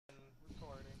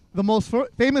The most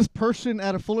famous person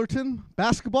at a Fullerton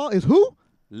basketball is who?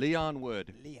 Leon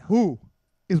Wood. Who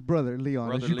is Brother Leon,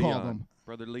 Brother as you Leon. call him?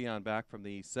 Brother Leon back from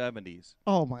the 70s.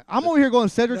 Oh, my. I'm over here going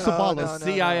Cedric Sabalos. The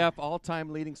CIF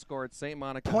all-time leading scorer at St.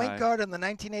 Monica Point High. guard in the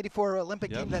 1984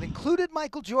 Olympic team that included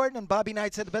Michael Jordan, and Bobby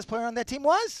Knight said the best player on that team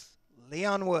was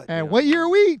Leon Wood. And what year are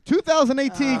we?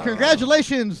 2018.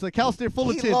 Congratulations, the Cal State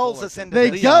Fullerton. He lulls us into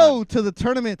They this. go to the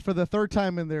tournament for the third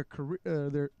time in their career,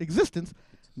 their existence.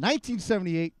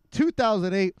 1978,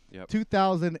 2008,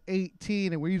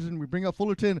 2018, and we bring up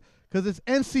Fullerton because it's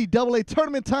NCAA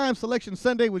tournament time. Selection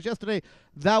Sunday was yesterday.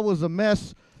 That was a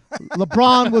mess.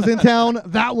 LeBron was in town.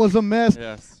 That was a mess.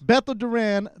 Yes. Beto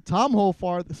Duran, Tom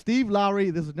Hoffarth, Steve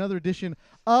Lowery. This is another edition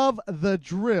of The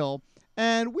Dril.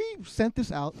 And we sent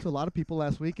this out to a lot of people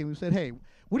last week, and we said, hey,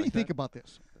 what do you think about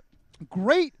this?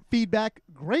 Great feedback,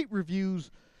 great reviews.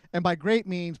 And by great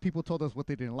means, people told us what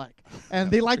they didn't like. And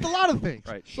they liked a lot of things.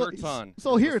 Right, shirts on.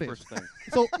 So here it is.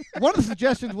 So one of the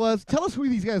suggestions was, tell us who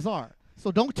these guys are.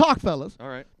 So don't talk, fellas. All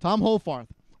right. Tom Hoffarth,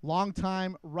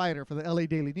 longtime writer for the LA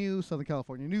Daily News, Southern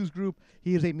California News Group.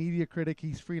 He is a media critic.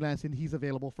 He's freelance, and he's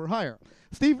available for hire.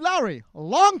 Steve Lowery, a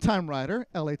longtime writer,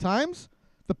 LA Times,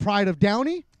 the Pride of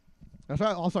Downey. That's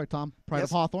right. Oh, sorry, Tom. Pride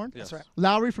of Hawthorne. Yes. That's right.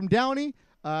 Lowery from Downey.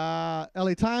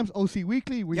 LA Times, OC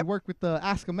Weekly, where you work with the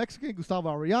Ask a Mexican, Gustavo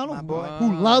Arellano, My boy.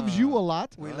 who loves you a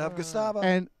lot. We love Gustavo.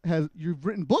 And you've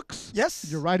written books. Yes.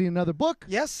 You're writing another book.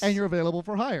 Yes. And you're available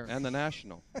for hire. And the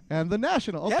National. And the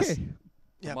National. Okay.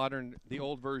 Yes. The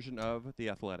old version of the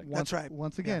Athletic. That's right.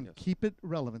 Once again, keep it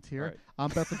relevant here. Right. I'm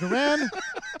Beto Duran.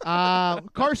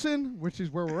 Carson, which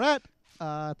is where we're at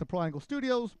the Pro Angle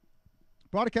Studios.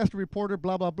 Broadcaster, reporter,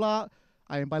 blah, blah, blah.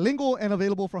 I am bilingual and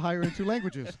available for hire in 2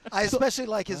 languages. I especially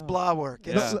like his blah work.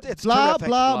 It's blah, terrific.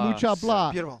 blah, mucha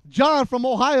blah. Beautiful. John from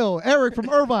Ohio, Eric from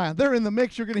Irvine. They're in the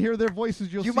mix. You're going to hear their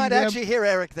voices. You might actually hear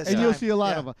Eric this time. And you'll see a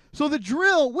lot of them. So the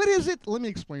drill, what is it? Let me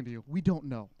explain to you. We don't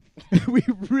know. We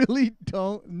really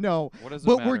don't know. What does it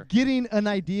but matter? we're getting an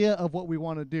idea of what we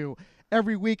want to do.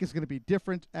 Every week is going to be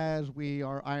different as we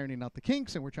are ironing out the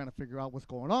kinks and we're trying to figure out what's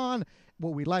going on, what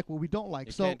we like, what we don't like.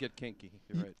 You so can't get kinky.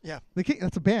 You're right. Yeah.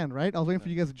 That's a band, right? I was waiting for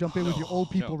you guys to jump in with your old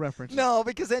people reference. No,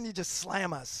 because then you just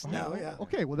slam us. No, yeah.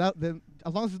 Okay, well, then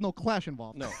as long as there's no clash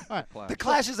involved. No. All right. The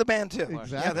Clash is a band, too.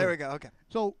 Exactly. Yeah, there we go. Okay.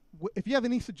 So if you have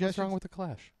any suggestions. What's wrong with the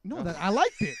Clash? No, I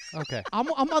liked it. Okay. I'm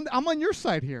on your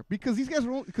side here because these guys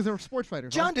because they're sports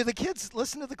writers. John, do the kids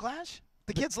listen to the Clash?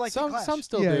 The kids like the Clash. Some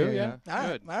still do, yeah.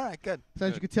 All right, good. So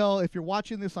as you can tell, if you're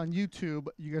watching this on YouTube,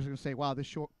 you guys are going to say, wow, this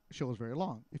show is very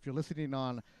long. If you're listening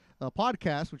on a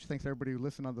podcast, which thanks to everybody who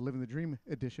listened on the Living the Dream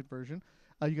edition version,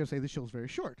 you're going to say this show is very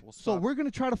short. So we're going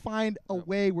to try to find a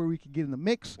way where we can get in the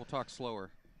mix. We'll talk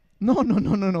slower. No,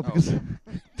 because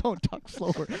don't talk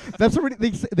slower. That's already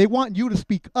they want you to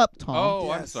speak up, Tom. Oh,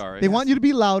 yes. I'm sorry. They want you to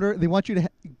be louder. They want you to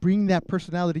bring that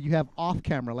personality you have off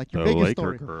camera, like your Vegas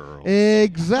story. Girls.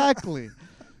 Exactly.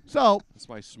 So it's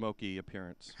my smoky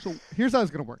appearance. So here's how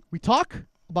it's going to work. We talk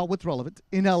about what's relevant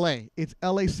in LA. It's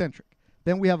LA centric.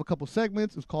 Then we have a couple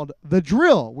segments. It's called The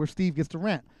Drill, where Steve gets to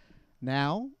rant.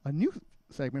 Now, a new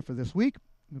segment for this week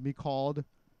will be called,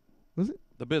 what is it?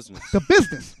 The Business. The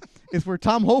Business. It's where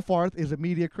Tom Hoffarth is a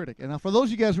media critic. And now for those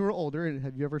of you guys who are older, and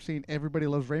have you ever seen Everybody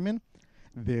Loves Raymond?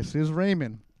 This is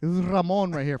Raymond. This is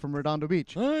Ramon right here from Redondo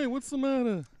Beach. Hey, what's the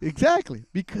matter? Exactly.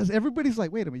 Because everybody's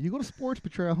like, wait a minute, you go to sports,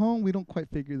 but you're at home. We don't quite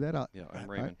figure that out. Yeah, I'm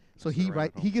Raymond. Right? So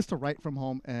he gets to write from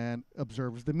home and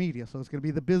observes the media. So it's going to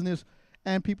be The Business.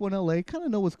 And people in LA kind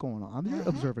of know what's going on. They're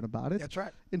observant about it. That's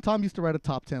right. And Tom used to write a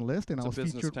top 10 list. And It's I was a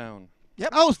business featured. town. Yep.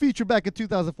 I was featured back in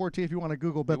 2014. If you want to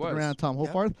Google Beto Duran, Tom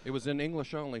Hoffarth. It was in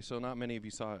English only, so not many of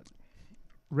you saw it.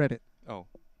 Reddit. Oh.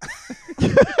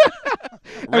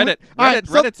 Reddit.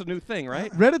 Reddit's a new thing,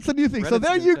 right? Reddit's a new thing. So Reddit's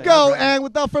there a new you thing. go. Okay. And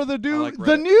without further ado, like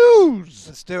the Reddit. news.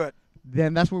 Let's do it.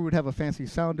 Then that's where we'd have a fancy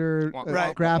sounder,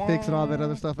 Right. graphics, and all that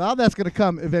other stuff. All that's going to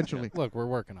come eventually. Look, we're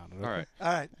working on it. Okay? All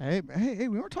right. All right. Hey,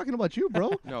 we weren't talking about you,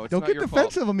 bro. No, it's Don't not get your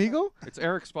defensive, fault. amigo. It's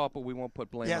Eric's fault, but we won't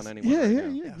put blame Yes. on anyone. Yeah, right yeah, now.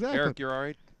 yeah, exactly. Eric, you're all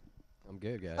right? I'm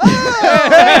good, guys.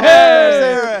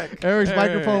 There's Eric. Eric's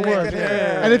microphone Hey, works. good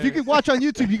hair. And if you can watch on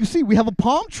YouTube, you can see we have a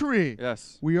palm tree.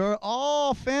 Yes. We are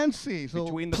all fancy. So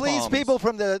Between the Please, palms. people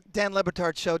from the Dan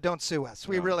Lebitard show, don't sue us.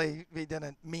 We No.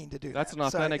 didn't mean to do That's that.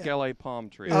 an Sorry, authentic yeah. LA palm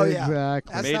tree. Oh, yeah.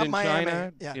 Exactly. That's Made not in Miami.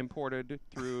 China, Yeah. imported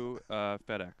through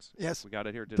FedEx. Yes. We got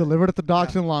it here today. Delivered at the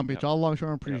docks in Long Beach. All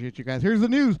Longshore. Appreciate you guys. Here's the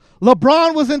news.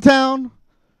 LeBron was in town,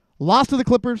 lost to the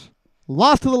Clippers,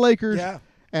 lost to the Lakers. Yeah.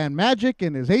 And Magic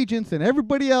and his agents and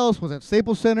everybody else was at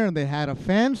Staples Center, and they had a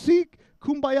fancy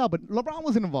kumbaya. But LeBron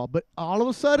wasn't involved. But all of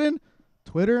a sudden,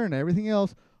 Twitter and everything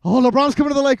else, oh, LeBron's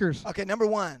coming to the Lakers. Okay, number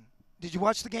one. Did you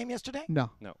watch the game yesterday? No.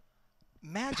 No.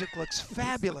 Magic looks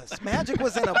fabulous. Magic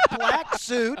was in a black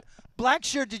suit, black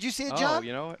shirt. Did you see it, John? Oh,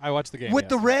 you know, I watched the game. With yeah.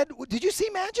 the red. Did you see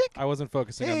Magic? I wasn't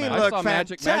focusing on He that. I looked saw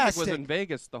Magic. Magic was fantastic. in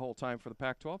Vegas the whole time for the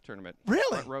Pac-12 tournament. Really?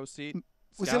 Front row seat.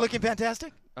 Was he scout. looking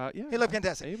fantastic? Yeah. He looked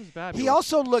fantastic. He was fabulous. He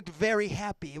also looked very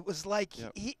happy. It was like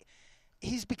Yep.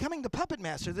 he's becoming the puppet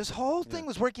master. This whole thing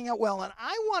was working out well, and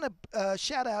I want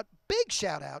to big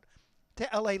shout out to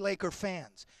LA Laker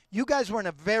fans. You guys were in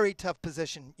a very tough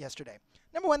position yesterday.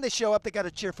 Number one, they show up, they got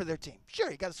to cheer for their team.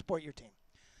 Sure, you got to support your team.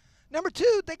 Number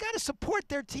two, they got to support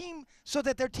their team so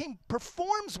that their team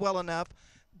performs well enough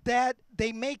that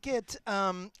they make it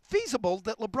feasible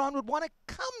that LeBron would want to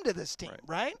come to this team,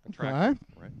 right? Attractive.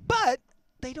 Right. But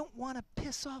they don't want to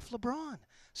piss off LeBron.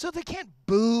 So they can't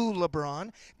boo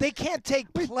LeBron. They can't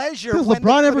take pleasure Does when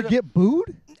LeBron they ever get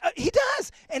booed? He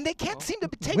does. And they can't seem to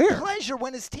take Where? pleasure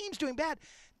when his team's doing bad.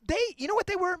 You know what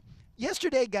they were?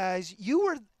 Yesterday, guys, you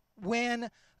were when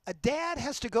a dad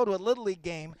has to go to a Little League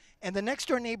game and the next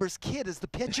door neighbor's kid is the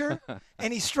pitcher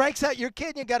and he strikes out your kid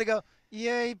and you got to go,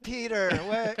 yay, Peter,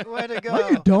 way to go. No,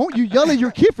 you don't. You yell at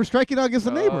your kid for striking out against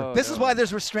a neighbor. Oh, This is no. why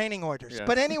there's restraining orders. Yeah.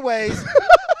 But anyways,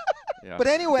 Yeah.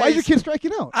 anyways. Why is your kid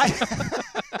striking out?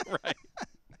 Right.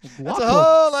 That's a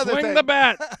whole other Swing thing. the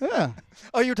bat. Yeah.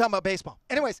 Oh, you were talking about baseball.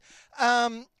 Anyways,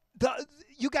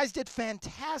 you guys did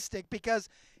fantastic because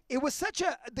it was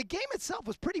the game itself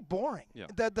was pretty boring. Yeah.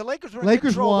 The Lakers were in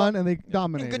Lakers control won and they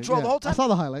dominated. in control yeah. the whole time. I saw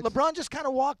the highlights. LeBron just kind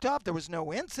of walked off. There was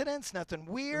no incidents, nothing It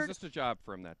was weird. just a job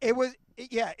for him that It was,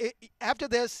 yeah. After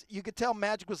this, you could tell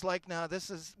Magic was like, "No,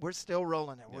 we're still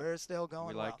rolling it. Yeah. We're still going."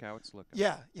 we like how it's looking.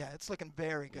 Yeah, it's looking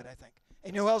very good, I think.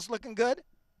 And you know who else looking good?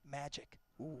 Magic.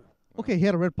 Ooh. Okay, he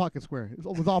had a red pocket square. It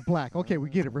was all black. Okay, we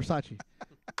get it. Versace.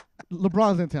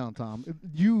 LeBron's in town, Tom.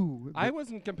 I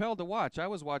wasn't compelled to watch. I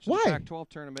was watching Why? the Pac-12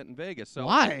 tournament in Vegas. So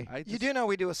Why? I You just- do know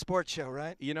we do a sports show,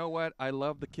 right? You know what? I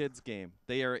love the kids' game.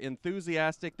 They are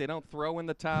enthusiastic. They don't throw in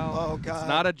the towel. Oh, God. It's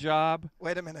not a job.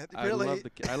 Wait a minute. I Really? love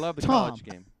the Tom, college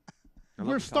game. I love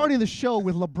We're the starting college. the show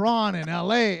with LeBron in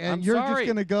L.A. and I'm you're sorry. just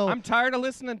gonna go. I'm tired of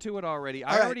listening to it already.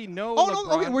 All I right. already know. Oh LeBron.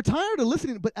 no, okay, we're tired of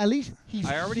listening, but at least he's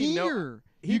I already know- here.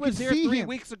 He you was can here see 3 him.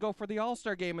 weeks ago for the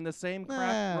All-Star game, and the same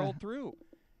crap Nah. rolled through.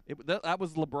 That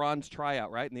was LeBron's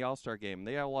tryout, right, in the All-Star game.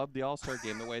 They all loved the All-Star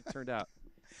game the way it turned out.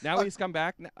 Now he's come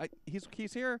back. He's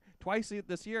here twice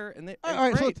this year, and All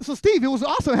right, great. so Steve, it was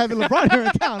awesome having LeBron here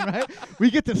in town, right?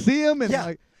 We get to see him and Yeah.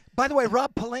 like By the way,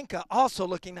 Rob Pelinka also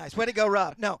looking nice. Way to go,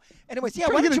 Rob. No. Anyways, yeah.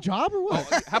 trying Why to don't get a you? job or what?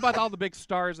 Oh, how about all the big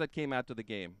stars that came out to the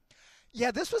game?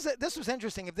 Yeah, this was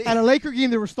interesting. If they, At a Laker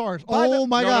game, there were stars. By the- Oh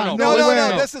my No, God! no, no, way.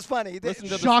 no. This is funny. Listen to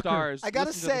the Shocker. stars. I gotta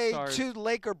Listen to the say stars. to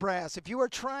Laker brass, if you are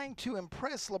trying to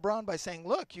impress LeBron by saying,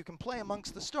 "Look, you can play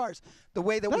amongst the stars," the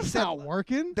way that we That's said, not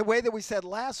working. the way that we said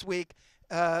last week,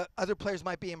 other players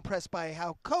might be impressed by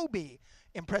how Kobe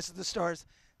impresses the stars.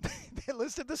 They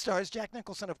listed the stars, Jack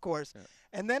Nicholson, of course,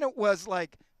 and then it was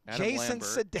like Adam Jason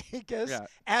Lambert. Sudeikis, Yeah.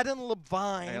 Adam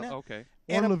Levine, Okay.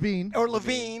 and Or a- Levine. or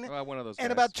Levine, One of those and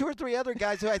guys. about 2 or 3 other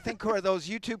guys who I think are those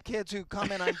YouTube kids who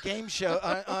comment on game show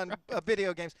on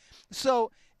video games. So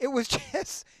it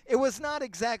was not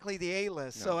exactly the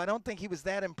A-list. No. So I don't think he was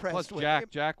that impressed Plus with Jack.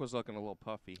 it. Jack was looking a little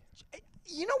puffy.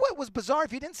 You know what was bizarre?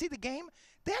 If you didn't see the game,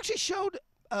 they actually showed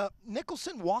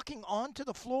Nicholson walking onto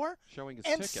the floor, Showing his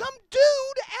and ticket. some dude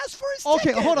asked for his Okay,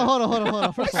 ticket. hold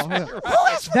on. First of all, hold on. Who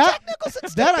asked for That- Jack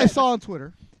Nicholson's that I ticket? saw on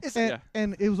Twitter. Is And, it- Yeah.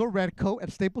 and it was a red coat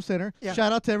at Staples Center. Yeah.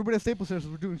 Shout out to everybody at Staples Center.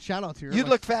 We're doing shout outs here. You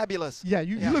Like, look fabulous. Yeah,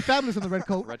 you Yeah. look fabulous in the red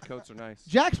coat. Red coats are nice.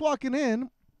 Jack's walking in,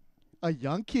 a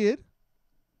young kid,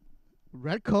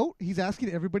 red coat. He's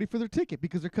asking everybody for their ticket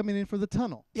because they're coming in for the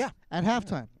tunnel. Yeah. At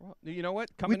halftime. Well, you know what?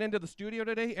 Coming into the studio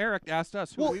today, Eric asked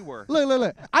us who Well, we were.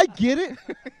 Look. I get it,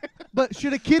 but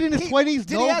should a kid in his 20s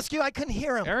Did know? he ask you? I couldn't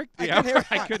hear him. Eric, I yeah, couldn't hear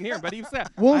I him. couldn't hear him, but he said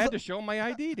What I was had the- to show him my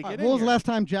ID to All right, get in when was the here. last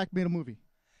time Jack made a movie?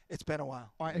 It's been a while.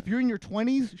 All right, if you're in your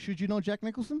 20s, should you know Jack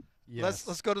Nicholson? Yes.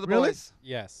 Let's go to the Really? boys.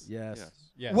 Yes. Yes. Yes.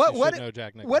 Yes. What- you what- should know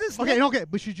Jack Nicholson. What is Okay,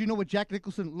 but should you know what Jack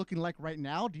Nicholson looking like right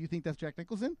now? Do you think that's Jack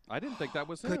Nicholson? I didn't think that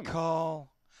was Good him.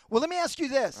 call. Well, let me ask you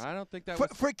this: I don't think that for,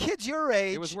 was. for kids your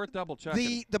age, It was worth double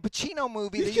checking. the Pacino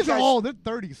movie These that you kids are guys all they're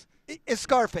 30s. is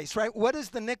Scarface, right? What is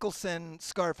the Nicholson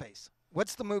Scarface?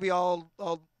 What's the movie all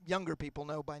younger people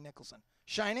know by Nicholson?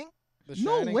 Shining? The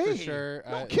No Shining way. For sure.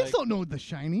 No, kids don't know The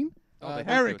Shining. Oh, they have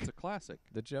to. Eric. It's a classic.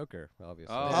 The Joker,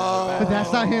 obviously. Oh. But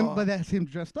that's not him. But that's him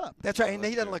dressed up. That's right, Oh, and he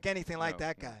that's doesn't good. look anything like No.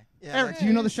 that guy. Yeah, Eric, that's- do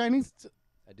you know The Shining?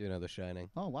 I do know The Shining.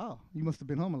 Oh wow, you must have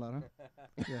been home a lot,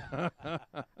 huh? Yeah.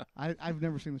 I've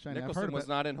never seen The Shining. I've Nicholson heard of was it.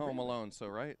 not in Home Alone, so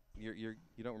right? You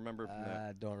don't remember from that.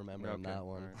 I don't remember on Okay, that all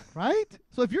one. right. Right?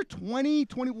 So if you're 20,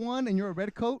 21, and you're a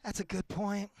red coat, That's a good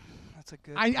point. That's a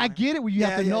good. I point. get it where you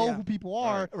have to know who people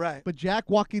are, Right. but Jack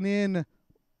walking in,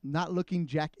 not looking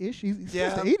Jack-ish. He's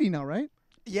close to 80 now, right?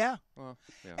 Yeah. Well,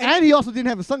 yeah. And he also didn't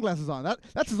have his sunglasses on.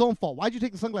 That's his own fault. Why'd you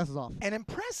take the sunglasses off? And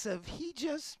impressive, he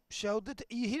just showed that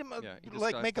he didn't he just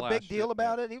like got make a flashed big deal it,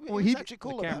 about it. He Well, was he- actually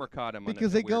cool the camera about it. caught him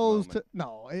Because on a it weird goes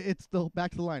moment. it's the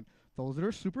back to the line. Those that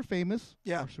are super famous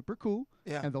Yeah. are super cool,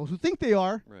 Yeah. and those who think they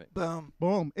are, Right. Boom.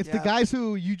 boom. It's the Yeah. guys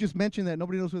who you just mentioned that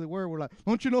nobody knows who they were. We're like,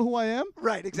 don't you know who I am?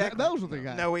 Right. Exactly. Those are the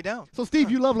guys. No, we don't. So,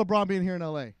 Steve, you love LeBron being here in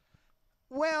L.A.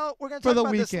 Well, we're going to For talk the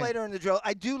about this weekend. later in the drill.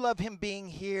 I do love him being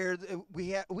here.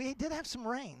 We did have some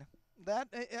rain. That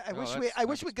I wish we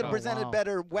that's could have tough. presented Wow.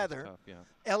 better weather. Tough, yeah.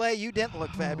 L.A., you didn't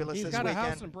look fabulous He's this got a weekend.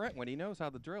 house in Brentwood. He knows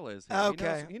how the drill is. Here.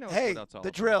 Okay. He knows hey, what that's all the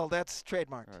about. drill. That's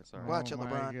trademarked. All right, sorry. Watch it, my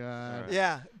LeBron. God. Right.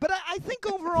 Yeah, but I think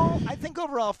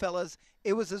overall, fellas,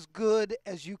 it was as good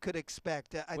as you could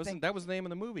expect. I think That was the name of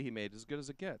the movie he made, As Good as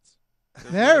It Gets.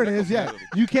 There it is. Yeah, Movie.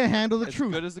 you can't handle the As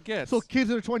truth. good as it gets. So kids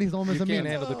in their 20s don't miss You a can't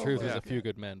meal. handle the truth. Oh, Is yeah. A Few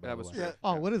Good Men. By that the was way. true. Yeah.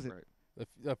 Oh, what is it? Right.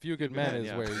 A Few Good Men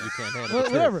is where you can't handle the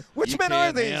truth. Whatever. which You men are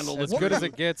can't these? handle As the Good as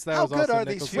truth. It Gets. That How was good also are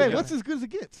these Nicholson. few Wait, Yeah. what's as good as it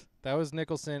gets? That was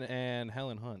Nicholson and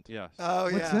Helen Hunt. Yes. Oh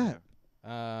yeah. What's that?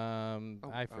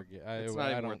 I forget. It's I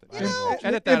not even don't. worth it. I didn't know, watch it.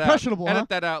 Edit that impressionable, out. huh? Edit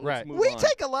that out. Let's Right. move We on.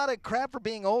 take a lot of crap for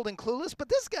being old and clueless, but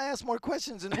this guy asks more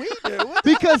questions than we do. What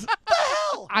Because the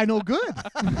hell? I know good.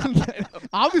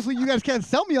 Obviously, you guys can't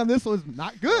sell me on this, so it's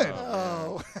not good.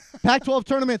 Oh. Pac-12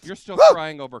 tournaments. You're still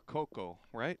crying over Coco,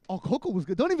 right? Oh, Coco was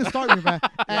good. Don't even start me, man.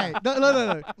 Hey,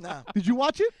 no. No. Did you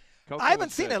watch it? Coco I haven't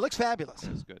was seen good. it. It looks fabulous.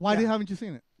 It was good. Why Yeah. haven't you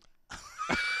seen it?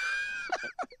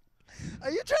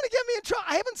 Are you trying to get me in trouble?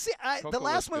 I haven't seen. Coco The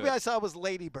last was movie good. I saw was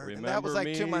Lady Bird, and that was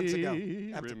like 2 months ago.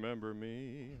 Remember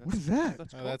me. What is that?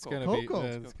 That's That's Coco. gonna be.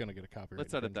 Coco. That's gonna get a copyright.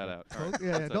 Let's edit that out. All right. Yeah,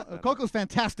 Let's edit that out. Coco's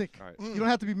fantastic. All right. You don't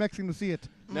have to be Mexican to see it.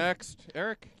 Next,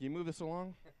 Eric, can you move this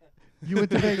along? You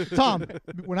went to Vegas. Tom,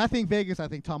 when I think Vegas, I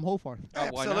think Tom Hoffarth. Oh,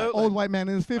 why not? Absolutely. Old white man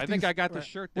in his 50s. I think I got the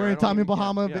shirt there. Wearing I don't Tommy even- yeah,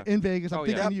 Bahama yeah. in Vegas. I'm Oh,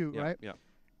 thinking yeah. you, Yeah, right? Yeah.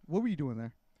 What were you doing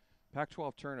there?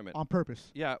 Pac-12 tournament. On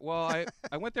purpose. Yeah, well,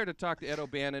 I went there to talk to Ed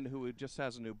O'Bannon, who just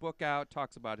has a new book out,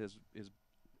 talks about his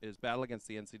battle against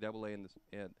the NCAA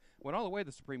and went all the way to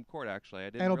the Supreme Court, actually. I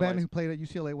didn't Ed O'Bannon, realize who played at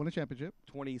UCLA, won a championship.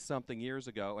 20-something years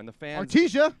ago, and the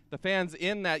fans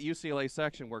in that UCLA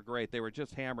section were great. They were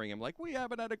just hammering him, like, we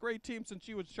haven't had a great team since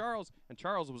you was Charles, and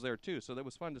Charles was there too, so that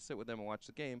was fun to sit with them and watch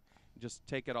the game and just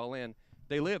take it all in.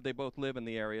 They both live in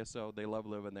the area, so they love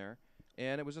living there.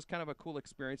 And it was just kind of a cool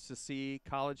experience to see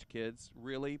college kids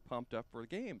really pumped up for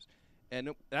games. And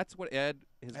that's what Ed,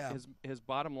 his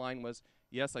bottom line was,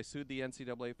 yes, I sued the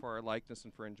NCAA for our likeness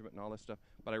infringement and all this stuff,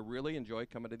 but I really enjoy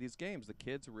coming to these games. The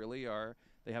kids really are,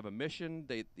 they have a mission.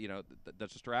 They, the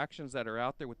distractions that are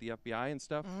out there with the FBI and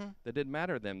stuff, that didn't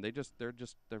matter to them. They're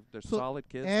So solid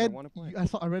kids. Ed, they want to play.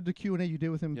 I read the Q&A you did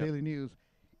with him in Yep. Daily News.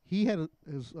 He had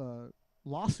his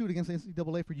lawsuit against the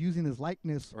NCAA for using his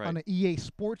likeness Right. on an EA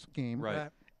Sports game. Right.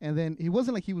 And then it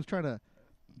wasn't like he was trying to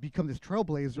become this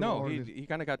trailblazer. No, or he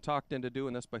kind of got talked into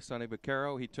doing this by Sonny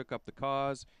Vaccaro. He took up the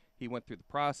cause. He went through the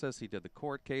process. He did the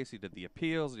court case. He did the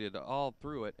appeals. He did all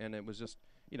through it. And it was just,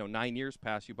 9 years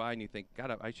pass you by and you think,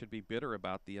 God, I should be bitter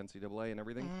about the NCAA and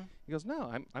everything. He goes,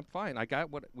 no, I'm fine.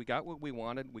 We got what we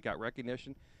wanted. We got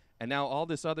recognition. And now all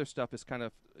this other stuff is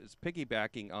is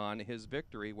piggybacking on his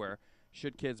victory where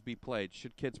should kids be played?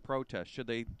 Should kids protest? Should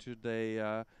they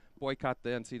boycott the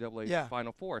NCAA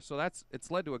Final Four? So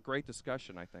it's led to a great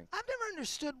discussion, I think. I've never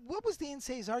understood what was the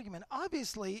NCAA's argument.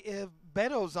 Obviously, if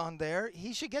Beto's on there,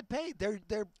 he should get paid.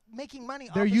 They're making money.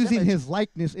 They're off his using image. his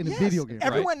likeness in a video game.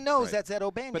 Everyone knows Right. that's Ed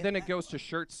O'Bannon. But then it goes to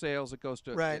shirt sales. It goes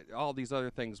to Right. all these other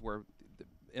things where the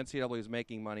NCAA is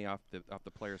making money off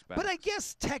the players' backs. But I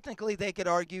guess technically they could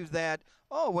argue that,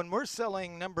 when we're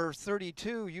selling number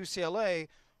 32 UCLA,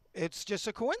 it's just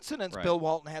a coincidence Right. Bill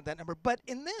Walton had that number. But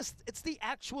in this, it's the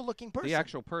actual looking person. the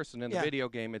actual person in the Yeah. video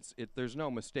game, there's no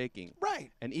mistaking.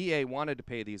 Right. And EA wanted to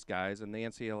pay these guys, and the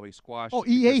NCAA squashed. Oh, it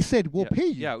EA because- said, we'll yeah, pay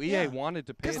you. Yeah, EA wanted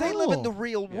to pay Because them. they live in the Oh.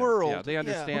 real Yeah, world. Yeah, they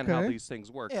understand how Okay. these things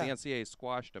work. Yeah. The NCAA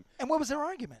squashed them. And what was their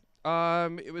argument?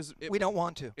 It We don't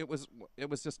want to. It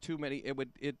was just too many. It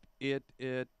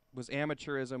was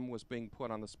amateurism was being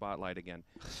put on the spotlight again,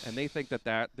 and they think that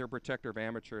their protector of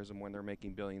amateurism when they're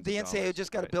making billions. The of NCAA dollars.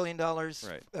 just got Right. $1 billion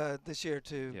Right. this year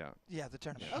to the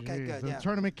tournament. Okay, Jeez, good. the Yeah.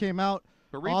 tournament came out.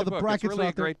 But read all the book. It's brackets really are a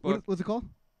out there. great book. What's it called?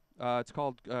 It's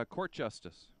called Court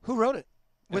Justice. Who wrote it?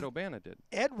 Ed With- O'Bannon did.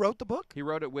 Ed wrote the book. He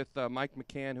wrote it with Mike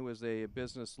McCann, who is a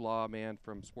business law man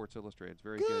from Sports Illustrated. It's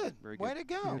very Good. good. Very Way good. to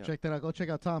go. Check that out. Go check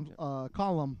out Tom's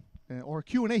column or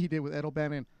Q&A he did with Ed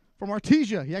O'Bannon from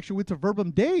Artesia. He actually went to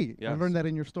Verbum Day. Yes. I learned that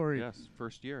in your story. Yes,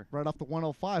 first year. Right off the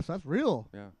 105, so that's real.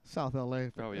 Yeah. South LA.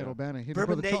 Oh, yeah. Ed O'Bannon.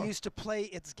 Verbum Day used to play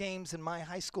its games in my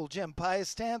high school gym.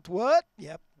 Pius 10th, what?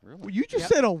 Yep. Really? Well, you just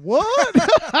said a what?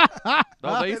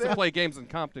 No, they used to play games in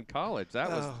Compton College. That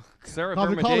was Sarah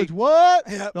Compton Vermeude. College, what?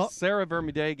 Yep. No. Sarah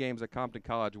Vermeude games at Compton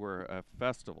College were a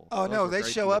festival. Oh, Those no, were they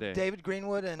great show in the up, day. David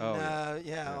Greenwood, and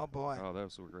Yeah. oh, boy. Oh,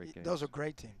 those were great games. Those are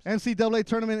great teams. NCAA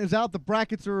tournament is out. The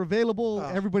brackets are available. Oh.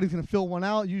 Everybody's going to fill one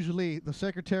out. Usually the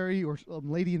secretary or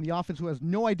some lady in the office who has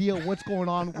no idea what's going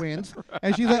on wins.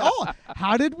 And she's like, oh,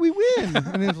 how did we win?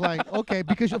 And it's like, okay,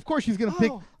 because of course she's going to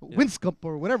pick Winscomp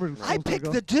or whatever. I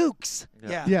picked the Dukes.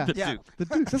 Yeah. The Duke. The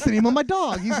Dukes. That's the name of my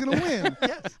dog. He's going to win.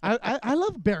 Yes. I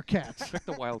love Bearcats. Pick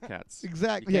the Wildcats.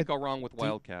 Exactly. You can't go wrong with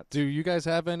Wildcats. Do you guys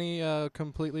have any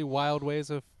completely wild ways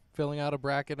of filling out a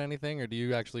bracket, anything, or do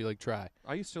you actually like try?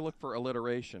 I used to look for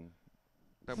alliteration.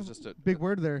 That was just a Big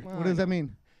word there. Well, What does that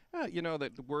mean? you know, the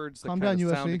words that Calm kind down,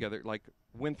 of sound USC. together, like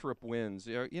Winthrop wins.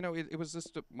 You know, it was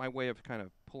just my way of kind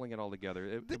of pulling it all together.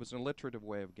 It was an alliterative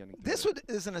way of getting. This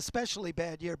is an especially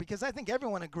bad year because I think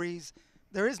everyone agrees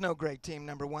there is no great team,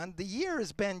 number one. The year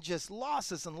has been just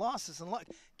losses and losses and losses.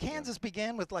 Kansas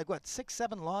began with, 6,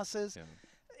 7 losses. Yeah.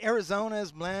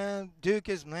 Arizona's blah. Duke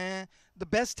is blah. The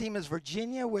best team is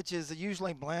Virginia, which is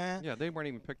usually blah. Yeah, they weren't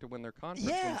even picked to win their conference.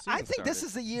 when Yeah, the season I think this started.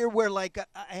 is the year where, I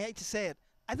hate to say it,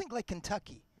 I think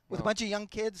Kentucky with a Well, bunch of young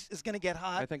kids is going to get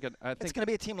hot. I think it's think going to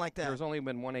be a team like that. there's only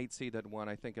been one 8 seed that won.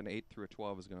 I think an 8 through a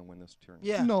 12 is going to win this tournament.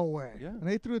 Yeah. No way. Yeah. An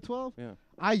 8 through a 12? Yeah.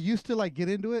 I used to get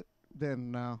into it.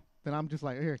 Then Then I'm just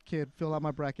like, here, kid, fill out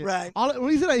my bracket. Right. The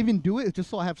reason I even do it is just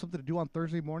so I have something to do on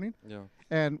Thursday morning. Yeah.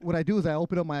 And what I do is I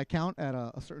open up my account at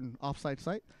a certain offsite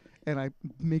site, and I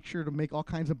make sure to make all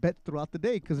kinds of bets throughout the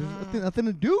day because there's nothing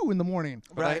to do in the morning.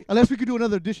 Right. Unless we could do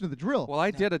another edition of the drill. Well,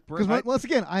 I did it. Because once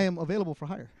again, I am available for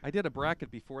hire. I did a bracket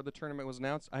before the tournament was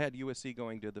announced. I had USC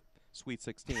going to the Sweet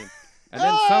 16, and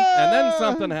then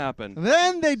something happened.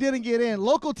 Then they didn't get in.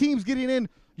 Local teams getting in.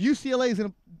 UCLA is going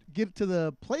to get to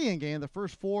the play-in game. The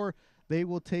first 4, they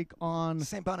will take on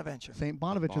St. Bonaventure. St.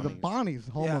 Bonaventure, the Bonnies,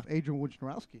 home of Adrian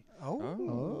Wojnarowski.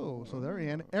 Oh. So they're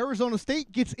in. Arizona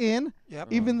State gets in, Yep.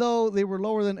 even though they were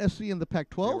lower than SC in the They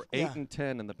Pac-12. were 8 and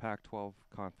 10 in the Pac-12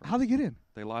 conference. How'd they get in?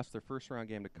 They lost their first-round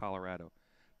game to Colorado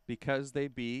because they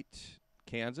beat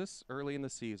Kansas early in the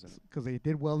season. Because they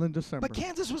did well in December. But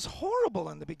Kansas was horrible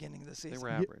in the beginning of the season. They were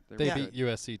average. They were beat good.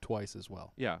 USC twice as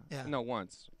well. Yeah. Yeah. No,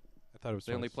 once. I thought it was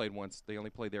They only twice. played once. They only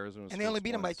played the Arizona And they only States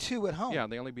beat them by once. 2 at home. Yeah,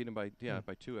 they only beat them by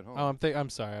 2 at home. Oh, I'm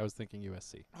sorry. I was thinking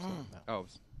USC. So, no. Oh,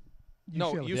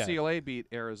 no, UCLA. UCLA beat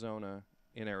Arizona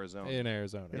in Arizona. In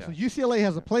Arizona. Yeah, Yeah. So UCLA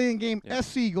has a play-in game. Yeah.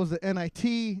 SC goes to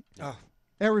NIT. Oh.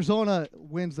 Arizona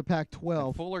wins the And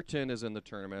Pac-12. Fullerton is in the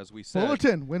tournament, as we said.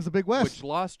 Fullerton wins the Big West. Which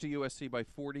lost to USC by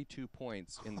 42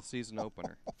 points in the season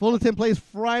opener. Fullerton plays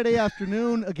Friday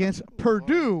afternoon against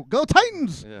Purdue. Go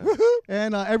Titans! Yeah.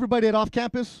 And everybody at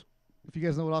off-campus, if you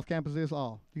guys know what off-campus is,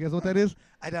 you guys know what that is?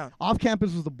 I don't.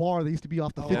 Off-campus was the bar that used to be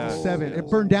off the Oh. 57. Yeah. It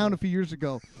burned down a few years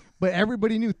ago. But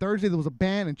everybody knew Thursday there was a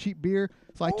ban and cheap beer.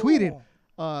 So I tweeted,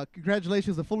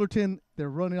 congratulations to Fullerton. They're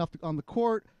running off on the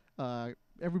court.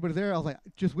 Everybody there. I was like,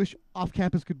 just wish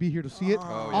off-campus could be here to see it.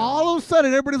 Oh, yeah. All of a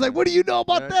sudden, everybody's like, what do you know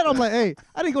about Yeah. that? I'm like, hey,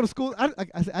 I didn't go to school. I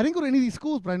didn't go to any of these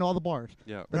schools, but I know all the bars.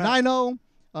 Yeah. The Right. 9-0,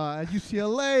 at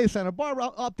UCLA, Santa Barbara,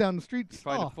 up down the street.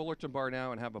 Find Oh, a Fullerton bar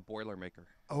now and have a Boilermaker.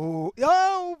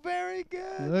 Oh, very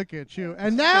good. look at you.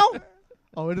 And now,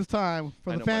 it is time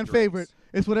for I the know fan my favorite. drinks.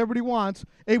 It's what everybody wants.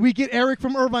 Hey, we get Eric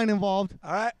from Irvine involved.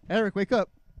 All right. Eric, wake up.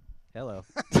 Hello.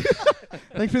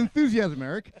 Thanks for the enthusiasm,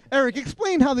 Eric. Eric,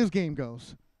 explain how this game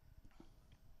goes.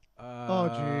 Oh,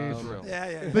 jeez. Drill.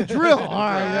 Yeah. The drill. All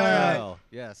right, yeah. Well,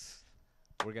 yes.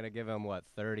 We're going to give him,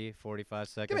 30, 45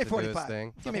 seconds Give me to do his 45.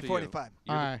 thing? Give me Up to you. 45.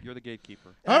 You're, All right. you're the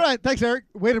gatekeeper. All right, thanks, Eric.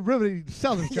 Way to really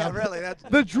sell this Yeah, job. really. That's The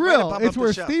way to drill. pump It's up the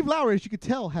where show. Steve Lowery, as you could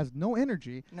tell, has no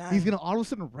energy. None. He's going to all of a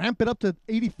sudden ramp it up to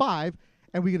 85,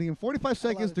 and we're going to give him 45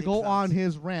 seconds of to deep go on thoughts.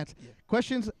 his rant. Yeah.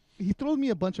 Questions, he throws me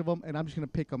a bunch of them, and I'm just going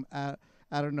to pick them out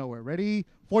of nowhere. Ready?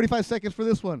 45 seconds for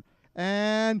this one.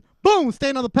 And boom,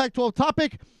 staying on the Pac-12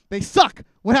 topic. They suck.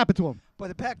 What happened to them? But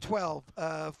the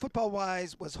Pac-12,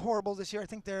 football-wise, was horrible this year. I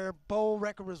think their bowl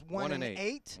record was 1 and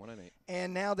 8. 1 and 8.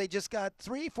 And now they just got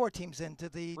 4 teams into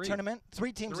the tournament.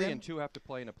 3 teams 3 in. and 2 have to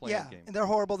play in a play-in Yeah, game. and they're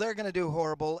horrible. They're going to do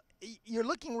horrible. You're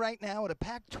looking right now at a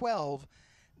Pac-12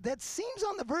 that seems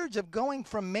on the verge of going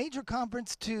from major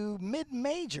conference to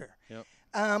mid-major. Yep.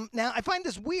 Now, I find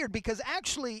this weird because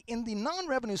actually in the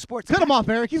non-revenue sports... Cut him off,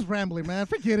 Eric. He's rambling, man.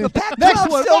 Forget it. The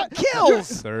Pac-12 still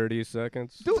kills. 30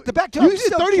 seconds. Dude, the Pac-12 you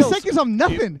still 30 kills. seconds of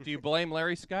nothing. Do you blame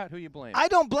Larry Scott? Who you blame? I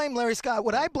don't blame Larry Scott.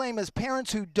 What I blame is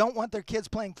parents who don't want their kids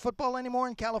playing football anymore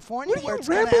in California. What are where you it's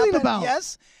gonna rambling happen. about?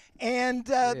 Yes. And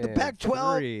the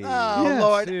Pac-12, 3,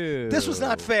 Lord, 2, this was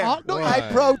not fair. no, I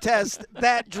protest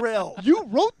that drill. You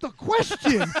wrote the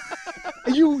question.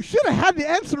 You should have had the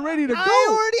answer ready to go.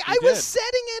 I did. was setting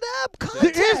it up.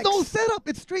 Context. There is no setup.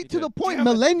 It's straight to did. the point. Damn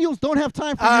it. Millennials don't have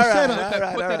time for All your right, setup. all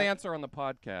right. Put that answer on the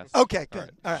podcast. Okay,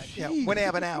 good. All right. Yeah, Jeez. when they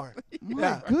have an hour. My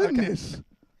Yeah, goodness.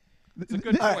 It's a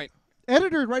good All right. point.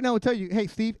 Editor right now will tell you, hey,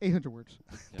 Steve, 800 words.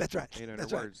 Yeah, That's right. 800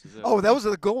 That's right. words is it. Oh, those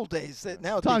are the gold days.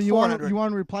 Now it's Tom, you 400.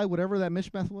 want to reply whatever that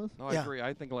mishmash was? No, I Yeah. agree.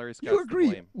 I think Larry Scott's You agree.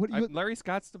 to blame. What do you- Larry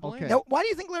Scott's to blame. Okay. Now, why do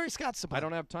you think Larry Scott's the I blame?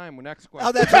 don't have time. Next question.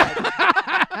 Oh, that's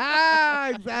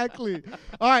right. Exactly.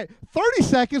 All right, 30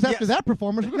 seconds after Yes. that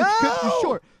performance. We're going to cut you No!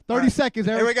 short. 30 All right. seconds,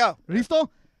 Eric. Here we go. Listo?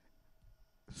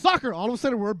 Soccer. All of a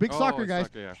sudden, we're big Oh, soccer guys.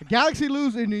 soccer, yeah. Galaxy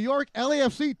lose in New York.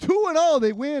 LAFC 2-0.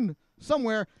 They win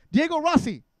somewhere. Diego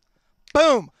Rossi.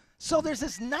 Boom. So there's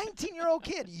this 19-year-old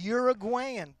kid,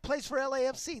 Uruguayan, plays for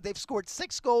LAFC. They've scored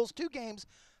 6 goals, 2 games,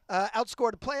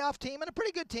 outscored a playoff team and a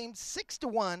pretty good team,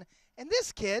 6-1. And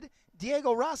this kid,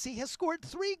 Diego Rossi, has scored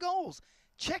 3 goals.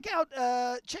 Check out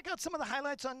some of the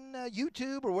highlights on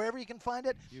YouTube or wherever you can find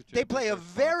it. YouTube They play is a their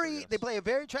sponsor, very yes. they play a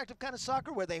very attractive kind of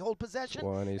soccer where they hold possession,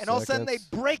 20 and all of a sudden they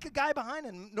seconds. break a guy behind,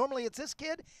 and normally it's this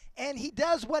kid, and he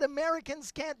does what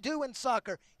Americans can't do in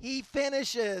soccer. He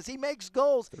finishes. He makes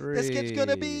goals. This kid's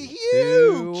gonna be 3,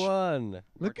 huge. 2, 1.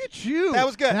 Look at you. That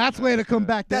was good. That's way to come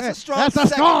back. That's there. a strong. That's a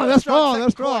second, strong. That's strong. second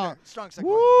That's quarter. strong. Strong second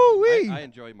quarter. Woo-wee. I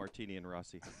enjoy Martini and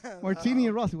Rossi Martini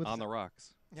and Rossi. What's on the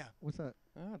rocks. Yeah. What's that?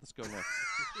 Let's go next.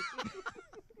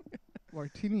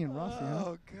 Martini and Rossi, huh?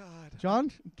 Oh God.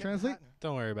 John, translate?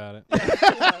 Don't worry about it.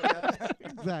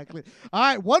 Exactly. All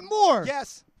right, one more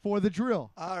Yes. for the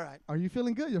drill. All right. Are you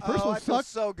feeling good? Your first Oh, one I feel sucked.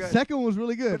 so good. Second one was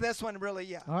really But good. this one really,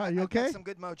 yeah. All right, you I've got okay? some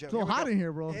good mojo. It's a Here little we hot go. in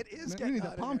here, bro. It is We getting need hot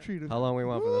that in palm here. tree. How long we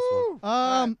want for this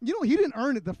one? You know, he didn't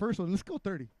earn it the first one. Let's go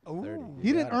 30. Ooh. 30.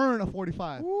 He didn't got it. earn a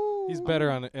 45. He's better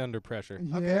under pressure.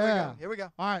 Yeah. Okay, here we go. Here we go.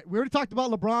 All right, we already talked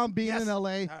about LeBron being Yes. in LA,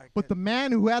 All right, but good. the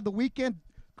man who had the weekend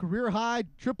career high,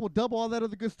 triple double, all that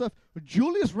other good stuff.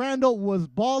 Julius Randle was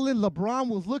balling. LeBron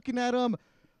was looking at him.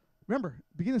 Remember,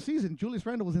 beginning of the season, Julius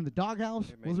Randle was in the doghouse,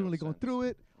 It made wasn't no really going sense. through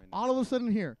it. Made no All of a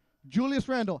sudden here, Julius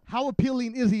Randle, how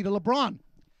appealing is he to LeBron?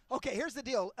 Okay, here's the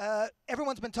deal.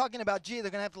 Everyone's been talking about, gee, they're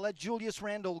going to have to let Julius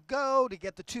Randle go to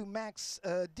get the 2 max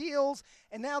deals.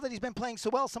 And now that he's been playing so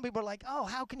well, some people are like, oh,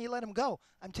 how can you let him go?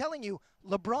 I'm telling you,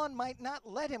 LeBron might not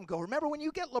let him go. Remember, when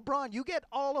you get LeBron, you get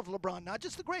all of LeBron, not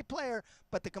just the great player,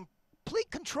 but the complete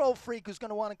control freak who's going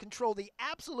to want to control the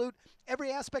absolute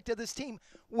every aspect of this team.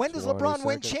 When does 20 LeBron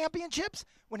win seconds. championships?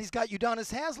 When he's got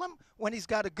Udonis Haslem, when he's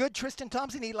got a good Tristan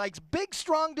Thompson. He likes big,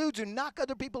 strong dudes who knock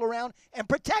other people around and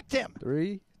protect him.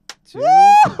 3, 2,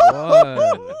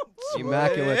 1.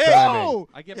 Immaculate Hey. timing.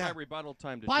 I give Yeah. my rebuttal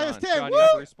time to Bias John. 10, John, you have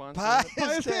a woo! response? to Bias that?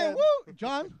 Bias 10, 10. woo!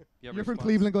 John, You have a you're from response?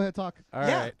 Cleveland. Go ahead, talk. All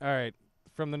Yeah. right, all right.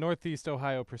 From the Northeast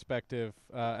Ohio perspective,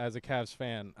 as a Cavs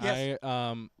fan, Yes.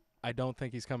 I don't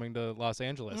think he's coming to Los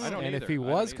Angeles. I don't and if either. he I don't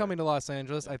was either. coming to Los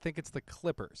Angeles, I think it's the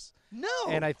Clippers. No.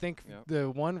 And I think Yep. the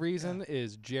one reason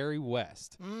is Jerry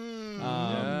West.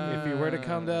 Mm. If he were to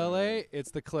come to LA,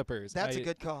 it's the Clippers. That's a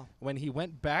good call. When he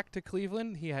went back to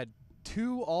Cleveland, he had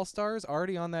 2 All-Stars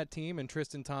already on that team, and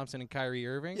Tristan Thompson and Kyrie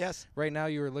Irving. Yes. Right now,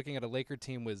 you were looking at a Laker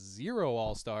team with 0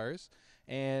 All-Stars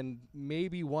and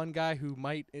maybe one guy who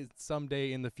might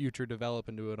someday in the future develop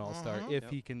into an All-Star if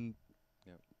Yep. he can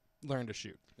Yep. learn to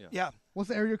shoot. Yeah. What's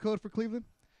the area code for Cleveland?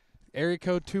 Area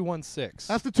code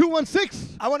 216. That's the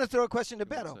 216. I want to throw a question to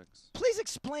Beto. 216. Please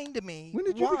explain to me When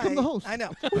did you why, become the host? I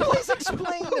know. Please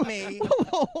explain to me,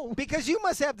 Whoa. because you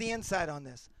must have the insight on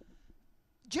this.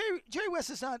 Jerry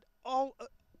West is not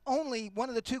only one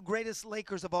of the 2 greatest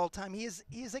Lakers of all time. He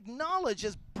is acknowledged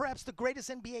as perhaps the greatest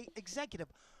NBA executive.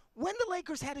 When the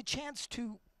Lakers had a chance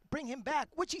to bring him back,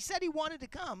 which he said he wanted to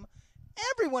come,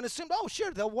 everyone assumed, oh,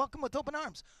 sure, they'll welcome with open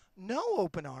arms. No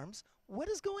open arms. What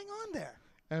is going on there?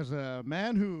 As a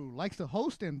man who likes to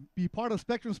host and be part of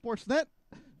Spectrum Sports Net,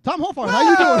 Tom Hoffarth, how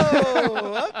you doing?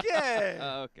 Oh, okay.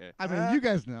 Okay. I mean, you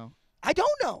guys know. I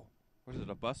don't know. Was it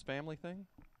a bus family thing?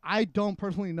 I don't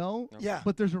personally know, Yeah.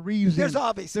 but there's a reason. There's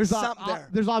obviously something there.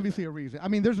 There's obviously a reason. I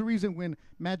mean, there's a reason when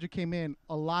Magic came in,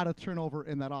 a lot of turnover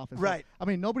in that office. Right. I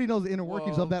mean, nobody knows the inner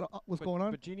workings of that. What's but, going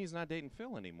on? But Jeannie's not dating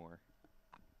Phil anymore.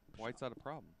 Why's that a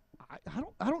problem?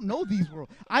 I don't know these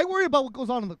worlds. I worry about what goes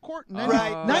on in the court.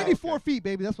 right. 94 Okay. feet,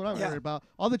 baby. That's what I Yeah. worry about.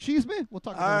 All the cheese, man. We'll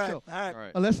talk All about right. the show. All right. All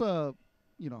right. Unless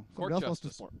Court somebody else wants to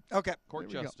justice. sport. Okay. Court There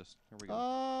we go. justice. There we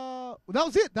go. That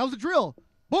was it. That was the drill.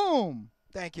 Boom.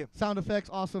 Thank you. Sound effects,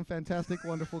 awesome, fantastic,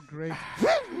 wonderful, great.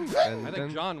 I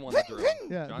think John won the drill.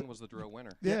 Yeah. John was the drill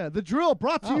winner. Yeah, the drill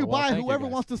brought to you well, by thank you, whoever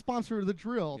guys. wants to sponsor the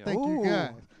drill. Yeah. Thank you,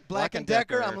 guys. Black and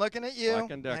Decker, I'm looking at you.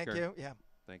 Black and Decker. Thank you. Yeah.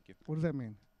 Thank you. What does that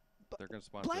mean? They're going to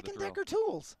sponsor Black the and drill. Decker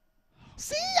tools.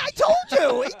 See, I told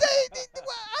you. I'm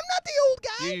not the old Do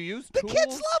guy. you use The tools?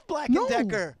 kids love Black No. and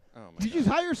Decker. Oh my You God. just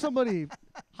hire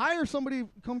somebody.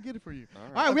 Come get it for you. All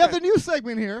right. All right, we have the new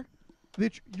segment here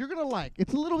that you're going to like.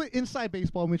 It's a little bit inside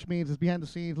baseball, which means it's behind the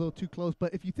scenes, a little too close.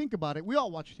 But if you think about it, we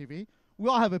all watch TV. We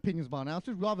all have opinions about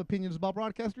announcers. We all have opinions about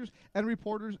broadcasters and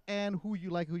reporters and who you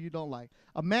like, who you don't like.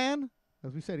 A man,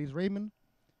 as we said, he's Raymond.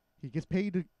 He gets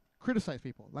paid to criticize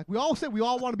people. Like we all said, we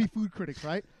all want to be food critics,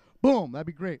 right? Boom, that'd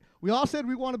be great. We all said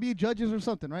we want to be judges or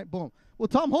something, right? Boom. Well,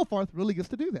 Tom Hoffarth really gets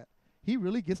to do that. He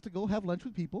really gets to go have lunch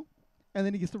with people, and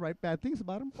then he gets to write bad things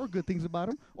about them or good things about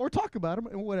them or talk about them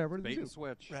and whatever. Bait and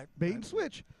switch. Right. Bait and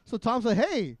switch. So Tom's like,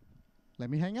 hey, let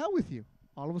me hang out with you.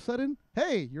 All of a sudden,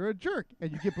 hey, you're a jerk,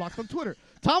 and you get blocked on Twitter.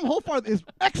 Tom Hoffarth is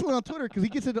excellent on Twitter because he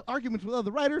gets into arguments with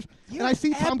other writers, and I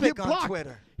see Tom get on blocked.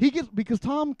 Twitter. He gets because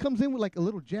Tom comes in with like a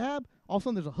little jab. All of a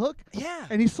sudden, there's a hook. Yeah.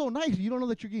 And he's so nice, you don't know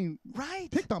that you're getting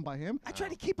Right. picked on by him. I try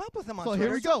to keep up with him on So Twitter.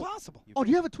 here we It's go. impossible. Oh, do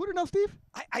you have a Twitter now, Steve?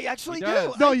 I actually He do.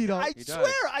 does. No, you don't. I He does.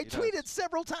 swear, I He does. tweeted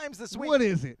several times this week. What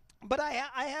is it? But I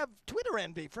have Twitter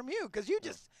envy from you because you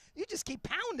just keep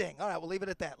pounding. All right, we'll leave it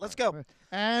at that. Let's go.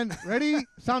 And ready,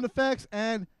 sound effects,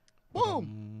 and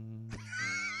boom.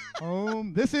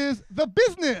 Boom. This is The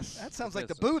Business. That sounds like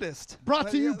the Business. Buddhist. Brought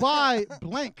But to you yeah. by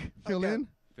blank. Fill Okay. in.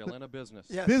 Fill in a business.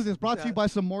 Yes. Business brought to Yeah. you by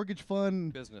some mortgage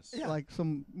fund, Business. Yeah. like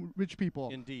some rich people.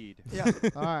 Indeed. Yeah.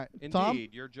 All right. Indeed. Tom?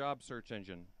 Your job search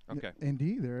engine. Okay.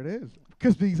 Indeed, there it is.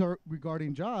 Because these are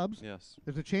regarding jobs. Yes.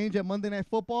 There's a change at Monday Night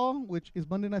Football, which is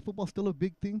Monday Night Football still a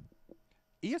big thing?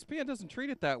 ESPN doesn't treat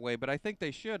it that way, but I think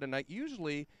they should. And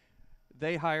usually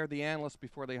they hire the analyst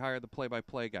before they hire the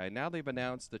play-by-play guy. Now they've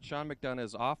announced that Sean McDonough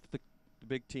is off the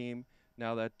big team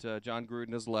now that John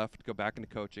Gruden has left to go back into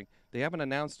coaching. They haven't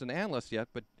announced an analyst yet,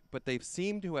 but they've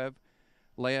seemed to have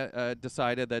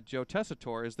decided that Joe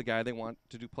Tessitore is the guy they want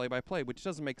to do play-by-play, which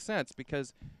doesn't make sense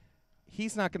because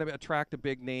he's not going to attract a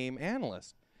big-name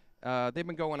analyst. They've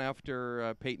been going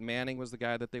after Peyton Manning was the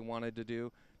guy that they wanted to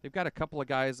do. They've got a couple of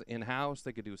guys in-house.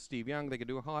 They could do Steve Young. They could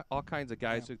do all kinds of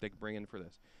guys who they could bring in for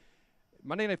this.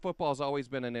 Monday Night Football has always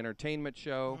been an entertainment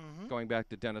show, going back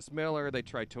to Dennis Miller. They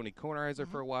tried Tony Kornheiser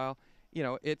for a while. You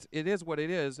know, it is what it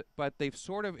is, but they've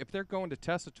sort of, if they're going to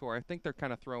Tessitore, I think they're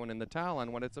kind of throwing in the towel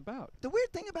on what it's about. The weird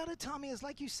thing about it, Tommy, is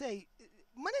like you say,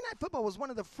 Monday Night Football was one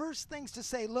of the first things to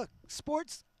say, look,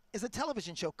 sports is a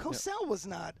television show. Cosell was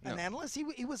not an analyst.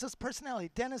 He was his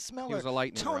personality. Dennis Miller. He was a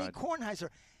lightning Tony rod. Kornheiser.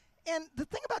 And the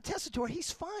thing about Tessitore,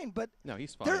 he's fine, but No,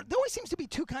 he's fine. there always seems to be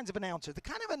two kinds of announcer. The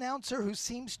kind of announcer who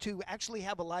seems to actually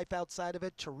have a life outside of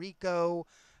it. Tirico,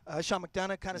 Sean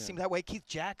McDonough kind of seemed that way. Keith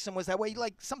Jackson was that way.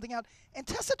 Like something out. And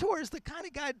Tessitore is the kind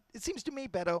of guy, it seems to me,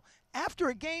 Beto, after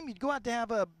a game, you'd go out to have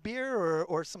a beer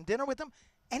or some dinner with him,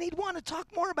 and he'd want to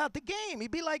talk more about the game. He'd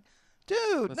be like,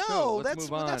 dude, Let's go. Let's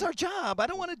that's move on. our job. I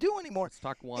don't want to do anymore. Let's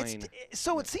talk wine.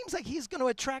 So it seems like he's going to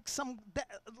attract some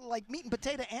like meat and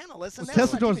potato analysts. And Well,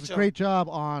 that's not Tessitore TV does a show. great job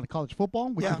on college football,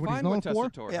 which Yeah. is what he's Fine known with for.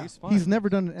 Tessitore. Yeah. He's fine. He's never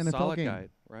done an NFL Solid game. guy,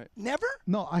 right? Never?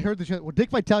 No, I heard this. Well, Dick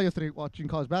Vitale yesterday watching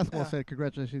college basketball Yeah. said,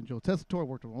 congratulations, Joe Tessitore.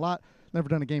 Worked on a lot. Never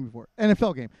done a game before.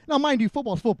 NFL game. Now, mind you,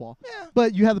 football's football. Yeah.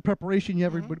 But you have the preparation. You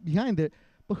have everybody behind it.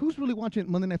 But who's really watching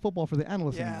Monday Night Football for the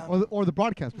analysts Yeah. anymore, or the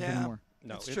broadcasters Yeah. anymore?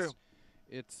 No, It's true.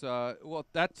 It's well,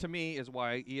 that to me is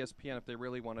why ESPN, if they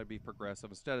really want to be progressive,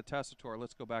 instead of Tessitore,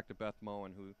 let's go back to Beth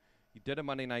Moen, who you did a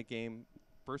Monday night game,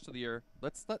 first of the year.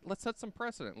 Let's set some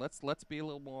precedent. Let's be a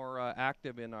little more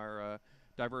active in our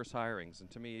diverse hirings. And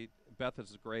to me, Beth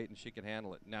is great, and she can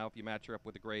handle it. Now, if you match her up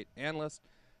with a great analyst,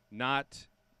 not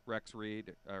Rex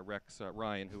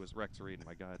Ryan, who was Rex Reed.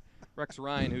 My God, Rex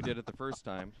Ryan, who did it the first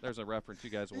time. There's a reference you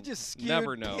guys will You just skewed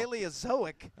never know.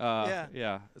 Paleozoic.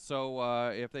 Yeah. So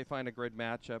if they find a good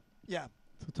matchup, Yeah.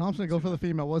 So Tom's going to go for the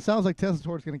female. Well, it sounds like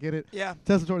Tessitore's going to get it. Yeah.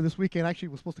 Tessitore this weekend actually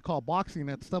was supposed to call boxing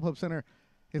at StubHub Center.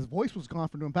 His voice was gone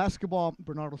from doing basketball.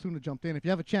 Bernardo Suna jumped in. If you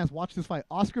have a chance, watch this fight.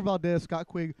 Oscar Valdez, Scott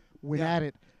Quigg went at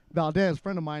it. Valdez,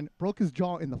 friend of mine, broke his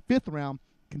jaw in the 5th round,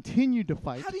 continued to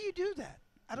fight. How do you do that?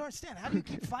 I don't understand. How do you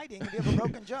keep fighting if you have a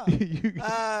broken jaw? you've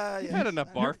had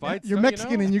enough bar fights. You're don't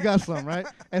Mexican you know? and you got some, right?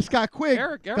 And Scott Quigg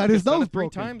Eric got his has done nose it 3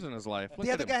 broken. times in his life. Look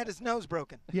The at other him. guy had his nose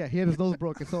broken. Yeah, he had his nose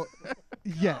broken. So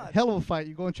Yeah, hell of a fight.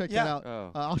 You go and check that out.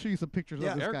 Oh. I'll show you some pictures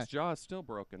of this Eric's guy. jaw is still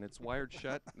broken. It's wired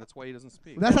shut. That's why he doesn't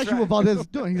speak. That's actually right. what Valdez is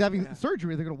doing. He's having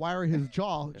surgery. They're going to wire his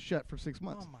jaw shut for 6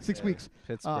 months, Oh my 6 God. weeks.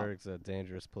 Pittsburgh's a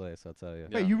dangerous place, I'll tell you.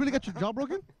 Yeah. Wait, you really got your jaw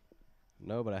broken?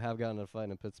 No, but I have gotten in a fight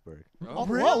in Pittsburgh. Oh,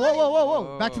 Whoa, whoa, whoa, whoa,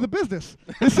 whoa. Back to the business.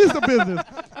 This is the business.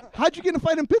 How'd you get in a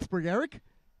fight in Pittsburgh, Eric?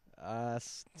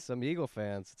 Some Eagle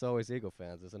fans. It's always Eagle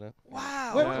fans, isn't it?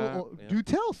 Wow. Wait, do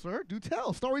tell, sir. Do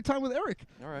tell. Story time with Eric.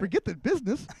 All right. Forget the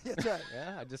business. That's right.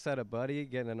 Yeah, I just had a buddy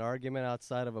get in an argument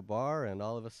outside of a bar, and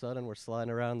all of a sudden we're sliding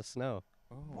around in the snow.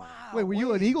 Oh. Wow. Wait, were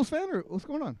you an Eagles fan or what's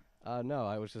going on? No,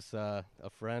 I was just a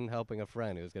friend helping a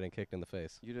friend who was getting kicked in the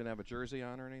face. You didn't have a jersey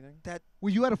on or anything?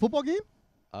 Were you at a football game?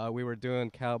 We were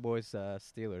doing Cowboys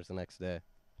Steelers the next day.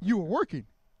 You were working.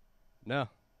 No,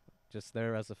 just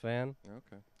there as a fan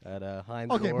Okay. at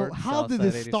Heinz Okay, Ward, but how did Southside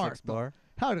this 86 start? bar.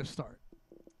 How did it start?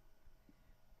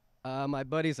 My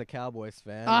buddy's a Cowboys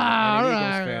fan. Ah, and an all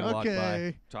Eagles right, fan walked by.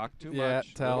 okay. Talk too Yeah,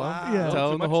 much. tell Wow. him. Yeah. Tell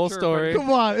Too him the much whole chirping. story. Come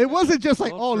on. It wasn't just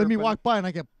like, Little oh, let me chirping. walk by and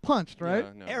I get punched, right?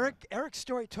 Yeah, no. Eric's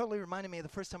story totally reminded me of the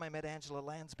first time I met Angela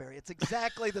Lansbury. It's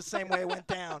exactly the same way it went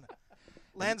down.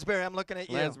 Lansbury, I'm looking at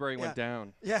you. Lansbury Yeah. went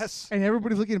down. Yes. And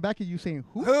everybody's looking back at you saying,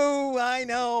 who? Who? I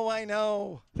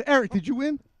know. So, Eric, did you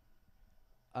win?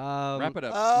 Wrap it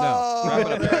up. Oh, Wrap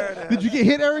it up. there it is. Did you get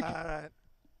hit, Eric? All right.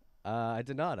 I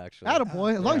did not, actually.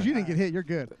 Attaboy. As long as you didn't get hit, you're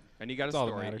good. And you got a That's all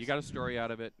that story. matters. You got a story out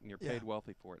of it, and you're Yeah. paid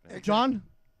wealthy for it now. John,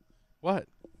 What?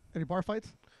 any bar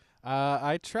fights?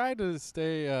 I try to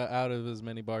stay out of as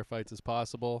many bar fights as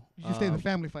possible. You just stay in the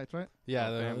family fights, right? Yeah,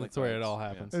 Oh, family that's where it fights. all Yeah.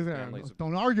 happens. Is there- families-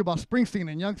 Don't argue about Springsteen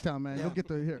and Youngstown, man. Yeah. You'll get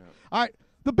to hear. Yeah. All right,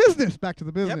 the business. Back to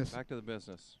the business. Back to the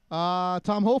business.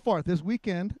 Tom Hoffarth, this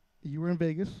weekend, you were in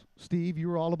Vegas. Steve, you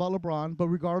were all about LeBron. But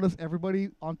regardless, everybody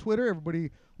on Twitter, everybody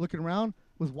looking around,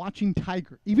 was watching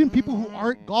Tiger. Even people who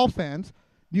aren't golf fans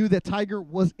knew that Tiger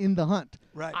was in the hunt.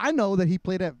 Right. I know that he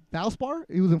played at Valspar.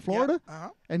 He was in Florida, Yeah. Uh-huh.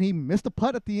 and he missed a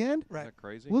putt at the end. Right. Isn't that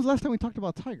crazy? When was the last time we talked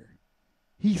about Tiger?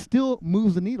 He still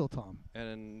moves the needle, Tom.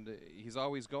 And he's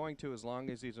always going to, as long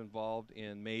as he's involved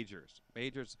in majors.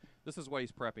 Majors, this is what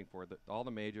he's prepping for, all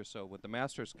the majors. So when the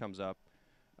Masters comes up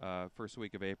first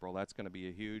week of April, that's going to be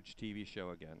a huge TV show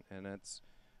again. And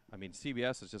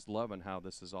CBS is just loving how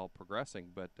this is all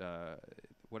progressing. But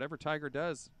whatever Tiger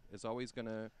does is always going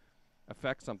to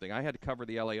affect something. I had to cover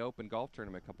the LA Open golf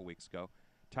tournament a couple weeks ago.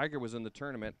 Tiger was in the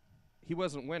tournament. He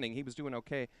wasn't winning. He was doing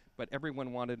okay, but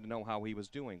everyone wanted to know how he was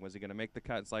doing. Was he going to make the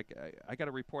cut? It's like, I got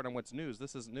to report on what's news.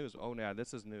 This isn't news. Oh, no,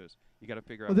 this is news. You got to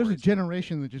figure out. Well, there's where a he's going.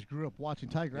 generation that just grew up watching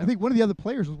Tiger. Yeah. I think one of the other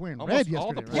players was wearing Almost red all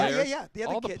yesterday, the right? Yeah, players, yeah. The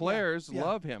other all the kid, yeah. players Yeah.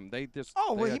 love him. They just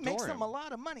Oh, well, they he makes adore them him. a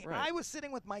lot of money. Right. I was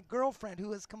sitting with my girlfriend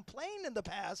who has complained in the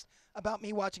past about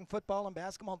me watching football and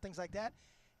basketball and things like that.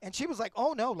 And she was like,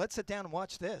 oh, no, let's sit down and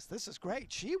watch this. This is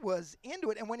great. She was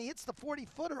into it. And when he hits the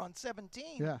 40-footer on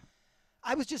 17, Yeah.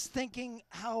 I was just thinking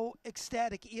how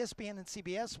ecstatic ESPN and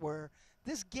CBS were.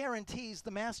 This guarantees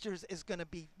the Masters is going to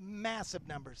be massive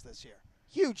numbers this year.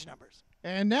 Huge numbers.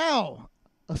 And now,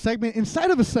 a segment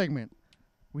inside of a segment.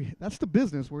 That's the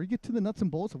business where you get to the nuts and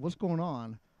bolts of what's going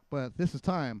on. But this is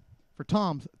time for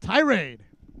Tom's tirade.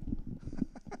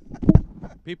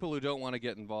 People who don't want to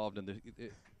get involved in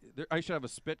I should have a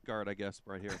spit guard, I guess,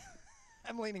 right here.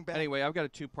 I'm leaning back. Anyway, I've got a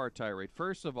two-part tirade.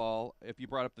 First of all, if you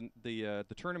brought up the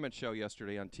tournament show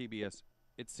yesterday on TBS,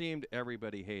 it seemed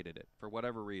everybody hated it for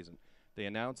whatever reason. They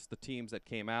announced the teams that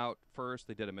came out first.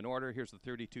 They did them in order. Here's the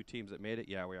 32 teams that made it.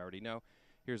 Yeah, we already know.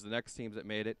 Here's the next teams that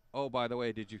made it. Oh, by the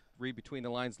way, did you read between the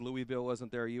lines? Louisville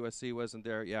wasn't there. USC wasn't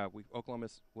there. Yeah, Oklahoma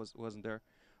wasn't there.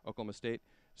 Oklahoma State.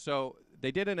 So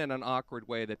they did it in an awkward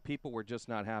way that people were just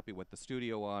not happy with, the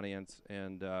studio audience.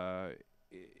 And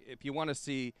if you want to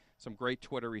see some great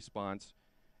Twitter response,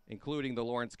 including the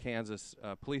Lawrence, Kansas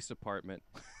Police Department,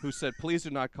 who said, please do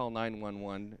not call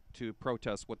 911 to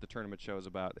protest what the tournament show is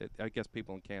about. I guess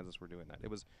people in Kansas were doing that. It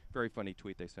was a very funny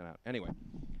tweet they sent out. Anyway,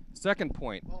 second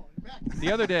point.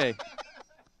 The other day,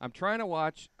 I'm trying to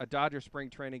watch a Dodger spring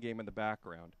training game in the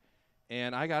background,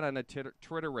 and I got on a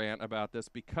Twitter rant about this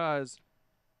because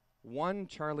one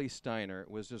Charlie Steiner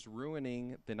was just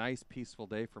ruining the nice, peaceful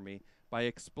day for me by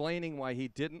explaining why he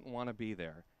didn't want to be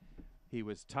there. He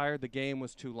was tired. The game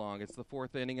was too long. It's the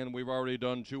fourth inning, and we've already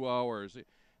done 2 hours.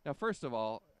 Now, first of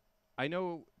all, I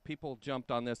know people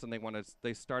jumped on this, and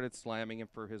they started slamming him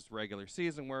for his regular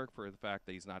season work, for the fact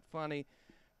that he's not funny,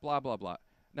 blah, blah, blah.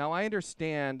 Now, I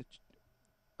understand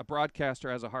a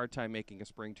broadcaster has a hard time making a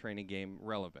spring training game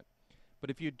relevant. But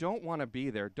if you don't want to be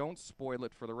there, don't spoil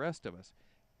it for the rest of us.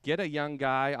 Get a young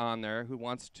guy on there who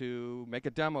wants to make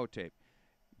a demo tape.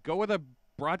 Go with a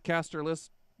broadcaster list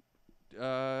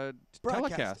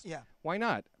telecast. Yeah. Why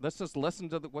not? Let's just listen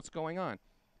to what's going on.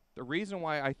 The reason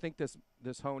why I think this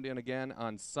honed in again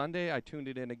on Sunday, I tuned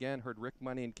it in again, heard Rick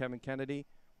Money and Kevin Kennedy.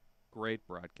 Great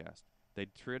broadcast. They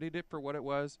treated it for what it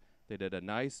was. They did a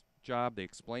nice job. They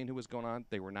explained who was going on.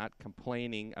 They were not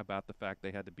complaining about the fact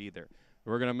they had to be there.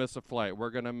 We're going to miss a flight. We're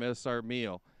going to miss our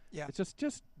meal. Yeah. It's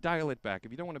just dial it back.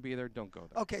 If you don't want to be there, don't go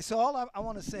there. Okay, so all I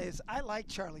want to say is I like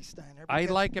Charlie Steiner. I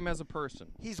like him as a person.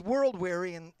 He's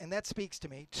world-weary, and that speaks to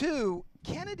me. 2,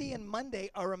 Kennedy and Monday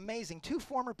are amazing. 2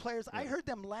 former players. Yeah. I heard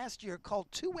them last year call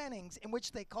 2 innings in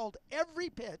which they called every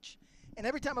pitch, and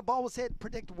every time a ball was hit,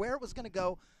 predict where it was going to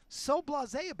go. So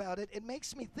blasé about it, it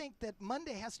makes me think that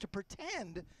Monday has to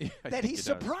pretend that he's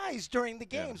surprised during the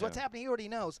games. What's happening, he already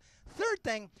knows. Third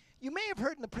thing, you may have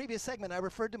heard in the previous segment I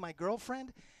referred to my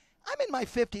girlfriend. I'm in my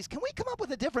 50s. Can we come up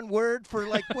with a different word for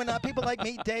like when people like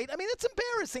me date? I mean, it's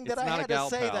embarrassing that I had to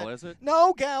say pal, that. Is it?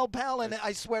 No gal pal, and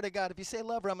I swear to God, if you say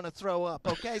lover, I'm going to throw up.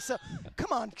 Okay, so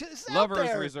come on, lover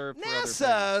is reserved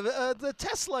NASA, for other the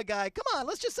Tesla guy. Come on,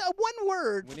 let's just one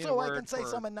word so I can say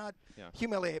something and not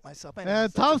humiliate myself.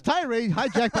 Anyways, Tom's tirade,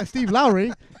 hijacked by Steve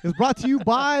Lowery, is brought to you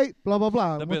by blah blah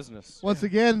blah. The business. Once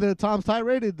again, the Tom's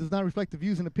tirade, it does not reflect the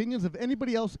views and opinions of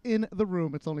anybody else in the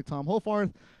room. It's only Tom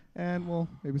Hoffarth. And, well,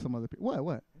 maybe some other people.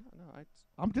 What?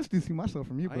 No, distancing myself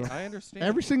from you, bro. I understand.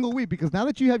 Every single week, because now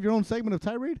that you have your own segment of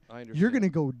tirade, you're going to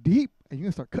go deep, and you're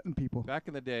going to start cutting people. Back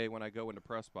in the day when I go into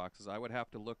press boxes, I would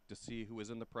have to look to see who was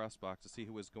in the press box, to see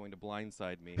who was going to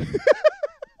blindside me.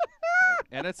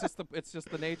 And it's just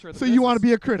the nature of the business. So you want to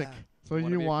be a critic. Yeah. So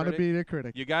you want to be a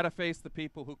critic. You got to face the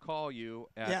people who call you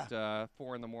at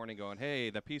 4 in the morning going,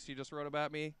 hey, the piece you just wrote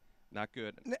about me, not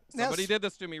good. Somebody did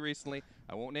this to me recently.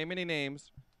 I won't name any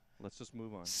names. Let's just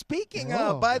move on. Speaking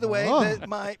of, by the way,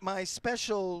 my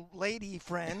special lady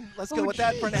friend, let's go with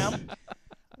that for now.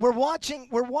 We're watching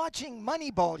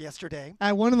Moneyball yesterday.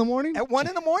 At 1 in the morning? At 1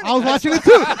 in the morning. I was watching it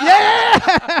too.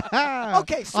 Yeah!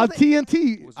 Okay. So on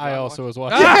TNT. I also was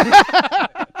watching.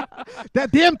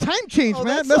 That damn time change,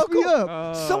 man. Messed me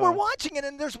up. So we're watching it,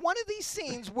 and there's one of these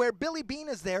scenes where Billy Beane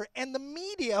is there, and the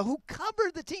media who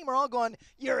covered the team are all going,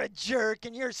 you're a jerk,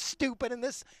 and you're stupid, and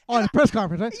this. On a press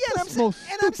conference, right? Yeah, I'm saying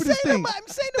to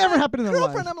my happened in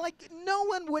girlfriend, I'm like, no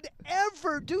one would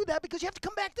ever do that because you have to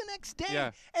come back the next day.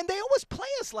 Yeah. And they always play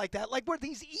us like that, like we're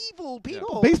these evil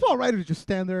people. No, baseball writers just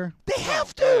stand there. They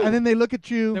have to. And then they look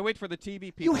at you. They wait for the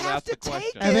TV people to ask the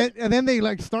question. And then they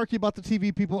like snarky about the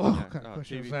TV people.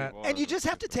 And you just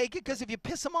have to take it because if you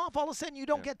piss them off, all of a sudden you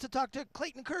don't get to talk to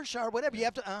Clayton Kershaw or whatever. You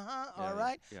have to, all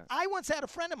right. Yeah. I once had a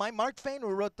friend of mine, Mark Fain, who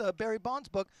wrote the Barry Bonds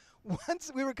book.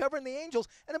 Once we were covering the Angels,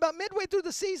 and about midway through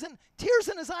the season, tears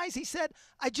in his eyes, he said,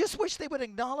 I just wish they would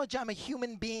acknowledge I'm a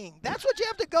human being. That's what you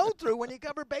have to go through when you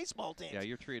cover baseball teams. Yeah,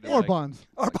 you're treated Or like Bonds.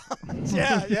 Or Bonds.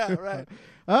 Yeah, right.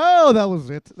 Oh, that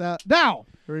was it. Now,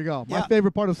 here we go. My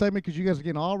favorite part of the segment, because you guys are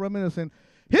getting all reminiscent.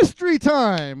 History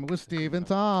time with Steve and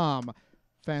Tom.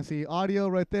 Fancy audio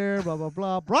right there, blah, blah,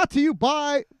 blah. Brought to you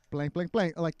by blank, blank,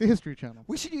 blank, like the History Channel.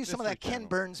 We should use some of that Ken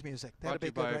Burns music. That'd be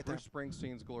good right there. Bruce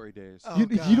Springsteen's Glory Days. Oh,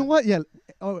 you know what? Yeah.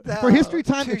 For History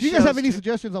time, if you guys have any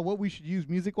suggestions on what we should use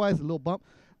music-wise, a little bump,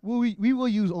 we will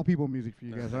use old people music for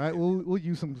you guys, all right? We'll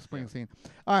use some Springsteen.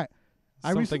 All right.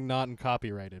 Something not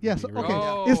copyrighted. Yes, okay.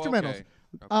 Instrumentals.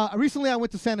 Okay. Recently, I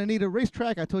went to Santa Anita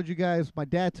Racetrack. I told you guys my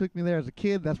dad took me there as a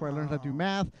kid. That's where I learned how to do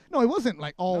math. No, it wasn't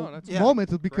like all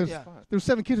moments. It was because there were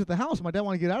 7 kids at the house. My dad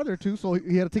wanted to get out of there too, so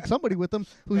he had to take somebody with him.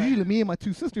 So usually me and my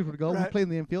 2 sisters would go. We'd play in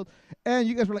the infield. And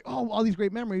you guys were like, oh, all these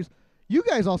great memories. You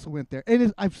guys also went there.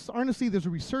 And I'm starting to see there's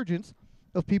a resurgence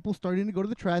of people starting to go to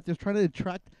the track. They're trying to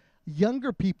attract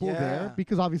younger people there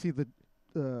because obviously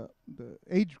the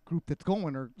age group that's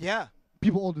going are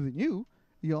people older than you,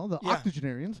 the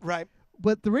octogenarians. Right.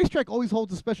 But the racetrack always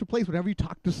holds a special place whenever you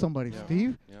talk to somebody,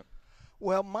 Steve. Yep.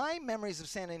 Well, my memories of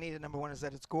Santa Anita, number one, is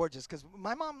that it's gorgeous because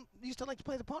my mom used to like to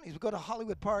play the ponies. We'd go to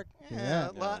Hollywood Park,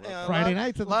 Friday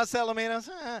nights, Los Alamitos,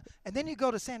 and then you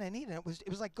go to Santa Anita. And it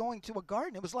was like going to a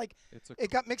garden. It was like it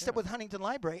got mixed up with Huntington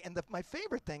Library. And my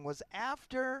favorite thing was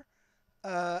after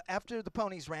the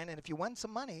ponies ran, and if you won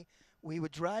some money, we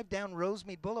would drive down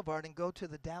Rosemead Boulevard and go to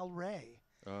the Del Rey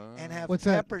and have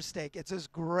pepper steak. It's this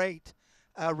great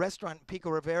restaurant in Pico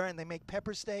Rivera, and they make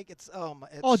pepper steak. It's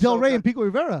Del Rey and Pico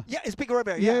Rivera. Yeah, it's Pico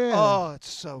Rivera. Yeah. Oh, it's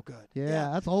so good.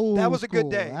 Yeah, that's old. That was a good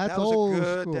day. That was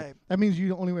a good day. That means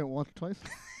you only went once or twice.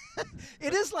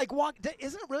 It is like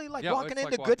isn't it really like walking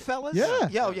into Goodfellas?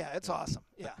 Yeah. It's awesome.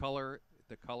 Yeah.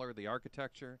 The color, the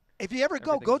architecture. If you ever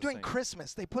go during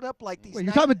Christmas. They put up like these. Wait,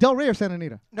 you're talking about Del Rey or Santa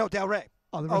Anita? No, Del Rey.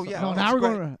 Oh, Oh, yeah. No, Oh, now we're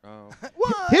that's going to. Oh.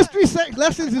 What? History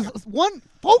lessons is one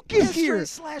focus here.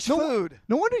 History/food.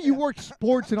 No wonder you work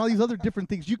sports and all these other different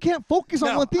things. You can't focus on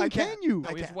No, one thing, I can't. can you? I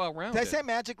No, he's can't. well-rounded. Did I say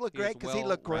Magic looked great? Because he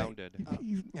looked great. Well-rounded.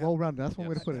 He's Yeah. well-rounded. That's one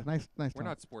way to Yes. put it. Nice We're Tom.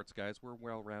 not sports guys. We're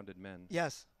well-rounded men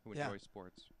Yes. who Yeah. enjoy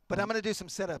sports. But I'm going to do some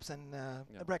sit-ups and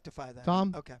rectify that.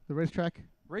 Tom, Okay. the racetrack.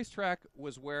 Racetrack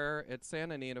was where at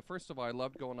Santa Anita. First of all, I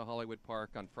loved going to Hollywood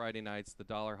Park on Friday nights. The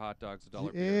 $1 hot dogs,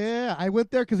 $1 beers. Yeah, I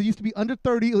went there because it used to be under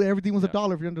 30. Everything was Yeah.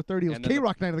 $1 if you're under 30. It was And then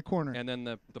K-Rock night in the corner. And then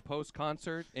the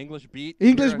post-concert English Beat.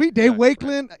 English here. Beat, Dave Yeah,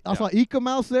 Wakeland. right. I saw Eka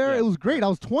Mouse there. Yeah. It was great. I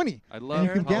was 20. I loved you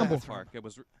can Hollywood gamble. Park. It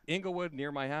was Inglewood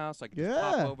near my house. I could just Yeah.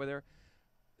 pop over there.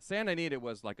 Santa Anita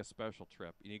was like a special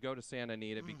trip. You go to Santa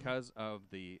Anita because of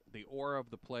the aura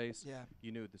of the place. Yeah.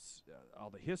 You knew this,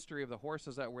 all the history of the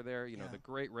horses that were there. You know, Yeah. the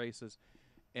great races.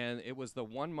 And it was the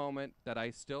one moment that I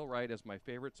still write as my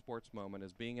favorite sports moment,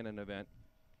 is being in an event,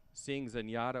 seeing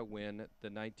Zenyatta win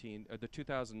the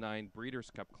 2009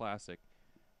 Breeders' Cup Classic.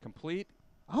 Complete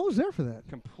I was there for that.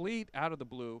 out of the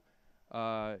blue.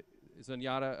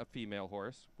 Zenyatta, a female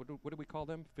horse. What do we call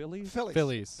them? Fillies?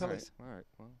 Phillies. All right.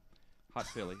 Well, hot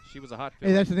filly. She was a hot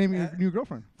filly. Hey, that's the name of your new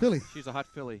girlfriend, Philly. She's a hot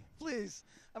filly. Please.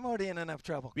 I'm already in enough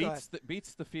trouble. Go ahead.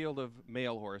 Beats the field of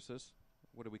male horses.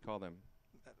 What do we call them?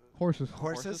 Horses.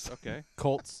 Horses. Okay.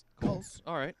 Colts. Colts.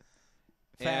 All right.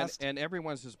 Fast. And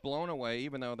everyone's just blown away,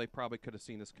 even though they probably could have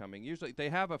seen this coming. Usually they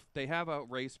have a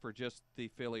race for just the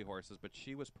filly horses, but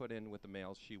she was put in with the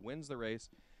males. She wins the race,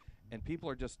 and people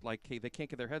are just like, hey, they can't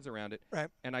get their heads around it. Right.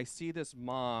 And I see this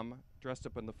mom dressed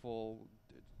up in the full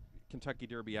Kentucky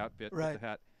Derby outfit Right. with the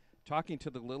hat, talking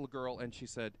to the little girl, and she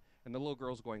said, and the little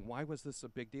girl's going, why was this a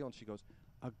big deal? And she goes,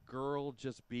 a girl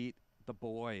just beat the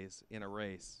boys in a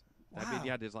race. I mean, Wow.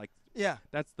 yeah, there's like, Yeah.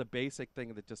 that's the basic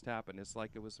thing that just happened. It's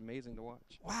like, it was amazing to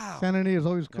watch. Wow. Santa Anita is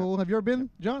always cool. Have you ever been,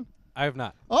 John? I have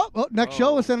not. Oh, next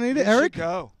show is Santa Anita. You should Eric?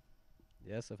 go.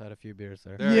 Yes, I've had a few beers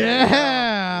there. There you go.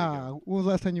 Yeah. When was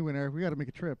the last time you went, Eric? We got to make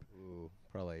a trip. Ooh,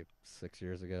 probably 6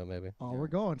 years ago, maybe. Oh, we're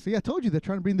going. See, I told you they're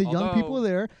trying to bring the young people Although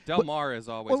there. Del Mar is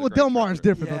always. Well, a great Del Mar is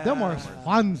trip. different, Yeah. though. Del Mar is Del Mar.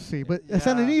 fun to see. But at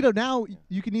Santa Yeah. Anita, now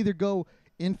you can either go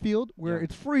infield, where Yeah.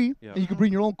 it's free, Yeah. and you can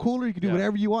bring your own cooler. You can do Yeah.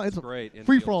 whatever you want. It's Great. a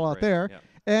free Infield's for all out great. there. Yeah.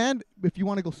 And if you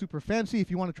want to go super fancy, if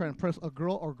you want to try and impress a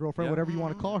girl or girlfriend, Yeah. whatever you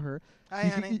want to call her, Hi, you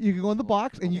honey. can go in the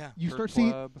box and Yeah. you Her start seeing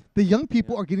club. the young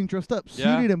people Yeah. are getting dressed up,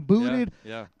 Yeah. suited and booted.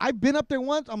 Yeah. I've been up there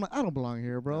once. I'm like, I don't belong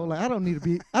here, bro. No. Like, I don't need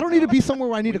to be somewhere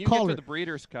where I need When a you get collar. to the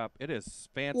Breeders' Cup, it is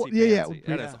fancy. Well, yeah. fancy.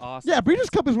 That is Yeah. awesome. Yeah,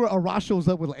 Breeders' Cup is where Arash shows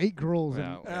up with like 8 girls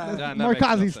Yeah, and that makes no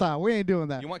Markazi sense. style. We ain't doing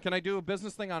that. You want? Can I do a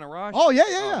business thing on Arash? Oh yeah,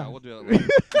 Oh, no, we'll do it later.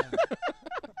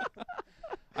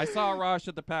 I saw Arash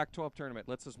at the Pac-12 tournament.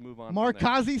 Let's just move on. from there.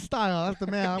 Markazi style. That's the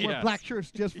man. I wear Yes. black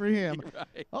shirts just for him.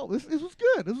 Right. Oh, this was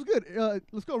good. This was good.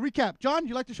 Let's go recap. John,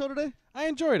 you like the show today? I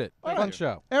enjoyed it. Thank Fun you.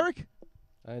 show. Eric?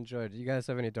 I enjoyed it. You guys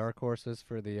have any dark horses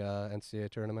for the NCAA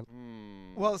tournament?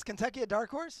 Well, is Kentucky a dark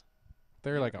horse?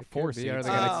 They're like a It could 4 be. seed. Are they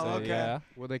so gonna- I'd Oh, say, okay. Yeah.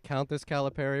 Will they count this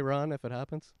Calipari run if it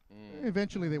happens?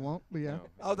 Eventually they won't, but yeah. No.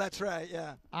 Oh, that's right.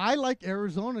 Yeah. I like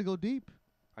Arizona to go deep.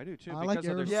 I do too, I like because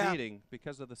of their Arizona. seeding.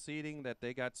 Because of the seeding that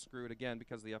they got screwed again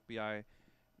because of the FBI.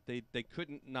 They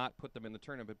couldn't not put them in the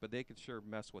tournament, but they could sure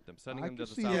mess with them, sending I them to could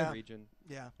the see South that. region.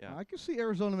 Yeah. Yeah. I can see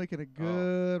Arizona making a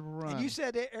good run. And you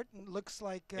said it looks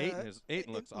like Ayton it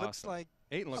looks looks awesome. like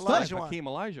Ayton looks Elijah like Wan. Hakeem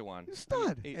Olajuwon. He's a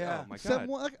stud. Yeah. Oh my Seven- God!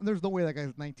 well, there's no way that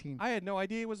guy's 19. I had no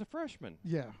idea he was a freshman.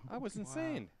 Yeah, I was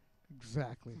insane.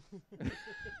 exactly. A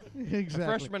exactly.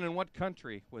 freshman in what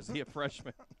country was he a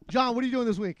freshman? John, what are you doing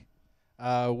this week?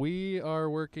 We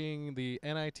are working the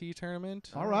NIT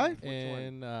tournament. All right.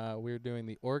 And we're doing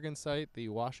the Oregon site, the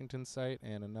Washington site,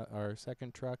 and our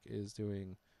second truck is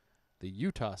doing the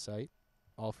Utah site,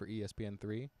 all for ESPN3.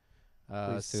 Please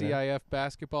do that. CIF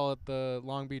basketball at the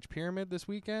Long Beach Pyramid this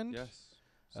weekend. Yes.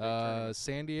 State tournament.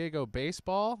 San Diego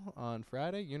baseball on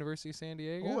Friday, University of San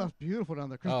Diego. Oh, that's beautiful down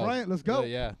there. Chris Oh, Bryant, let's go.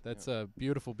 Yeah, that's a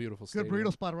beautiful, beautiful Good stadium.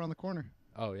 burrito spot around the corner.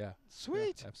 Oh, yeah.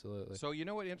 sweet. Absolutely. So you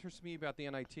know what interests me about the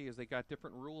NIT is they got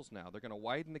different rules now. They're going to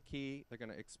widen the key. They're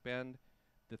going to expand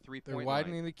the three-point They're line.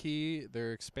 widening the key.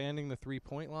 They're expanding the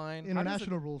three-point line.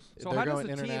 International rules. So They're how does going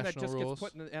the team that international just rules.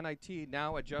 gets put in the NIT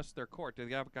now adjust their court? Do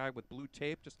they have a guy with blue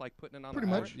tape just like putting it on Pretty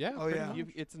the much. court? Yeah. Oh, pretty yeah. much.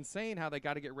 It's insane how they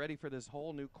got to get ready for this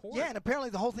whole new court. Yeah, and apparently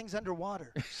the whole thing's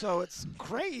underwater, so it's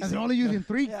crazy. And they're only using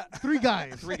three Yeah.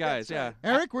 guys. Three guys, yeah.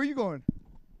 Eric, where are you going?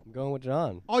 I'm going with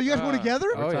John. Oh, you guys going together?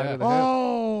 Oh, We're tied yeah. to the hip.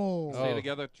 Oh. Stay Oh,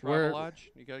 together, we're- Travelodge.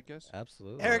 You got to guess?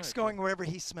 Absolutely. Eric's going wherever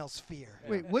he smells fear.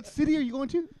 Wait, what city are you going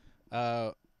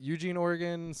to? Eugene,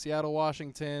 Oregon, Seattle,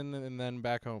 Washington, and then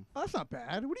back home. Oh, that's not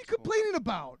bad. What are you complaining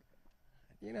about?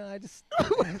 You know, I just.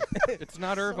 It's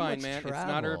not Irvine, much man. travel. It's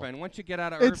not Irvine. Once you get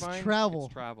out of It's Irvine, travel.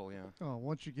 It's travel, yeah. Oh,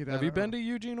 once you get out. Have you been to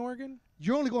Eugene, Oregon?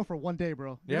 You're only going for 1 day,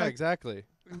 bro. Yeah, exactly.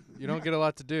 You don't get a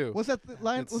lot to do. What's that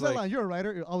line? It's What's like- that line? You're a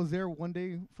writer. I was there 1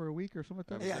 day for a week or something like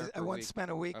that. was Yeah, there I for a once week.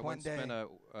 spent a week I one once day. spent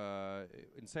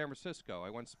in San Francisco. I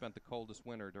once spent the coldest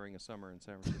winter during a summer in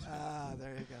San Francisco.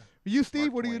 There you go. You, Steve,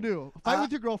 Mark what do you Twain. do? Fight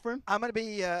with your girlfriend. I'm going to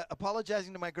be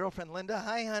apologizing to my girlfriend, Linda.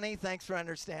 Hi, honey. Thanks for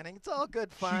understanding. It's all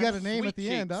good fun. She got a name at the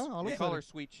Sweet end, Cheeks. huh? All We of a call sudden. her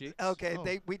Sweet Cheeks. Okay,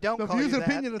 Oh. we don't The call views you and that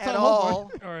opinion of at Tom all.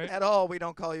 Hoffarth. All right. At all, we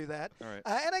don't call you that. All right.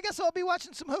 And I guess I'll be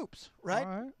watching some hoops, right?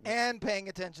 All right. And paying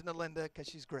attention to Linda because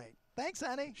she's great. Thanks,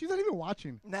 honey. She's not even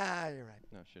watching. Nah, you're right.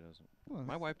 No, she doesn't. Well,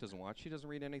 My wife doesn't watch. She doesn't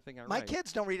read anything I write. My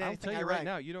kids don't read I'll anything tell I you write. right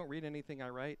now, you don't read anything I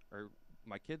write, or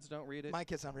my kids don't read it. My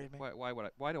kids don't read me.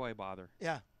 Why do I bother?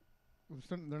 Yeah.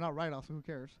 They're not right off, so who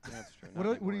cares? That's true.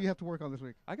 What do you have to work on this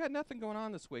week? I got nothing going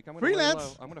on this week. I'm gonna Freelance.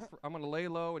 Lay low. I'm gonna lay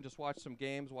low and just watch some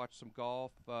games, watch some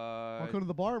golf. Want to go to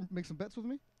the bar and make some bets with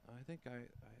me? I think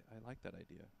I like that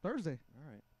idea. Thursday.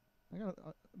 All right. I got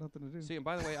nothing to do. See, and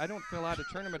by the way, I don't fill out a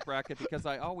tournament bracket because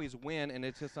I always win, and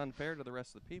it's just unfair to the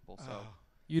rest of the people. So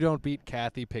You don't beat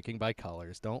Kathy picking by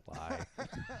colors. Don't lie.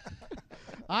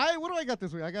 What do I got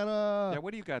this week? I got yeah,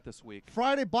 what do you got this week?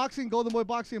 Friday boxing, Golden Boy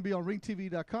Boxing, will be on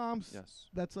ringtv.com. Yes.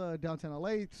 That's downtown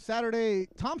LA. Saturday,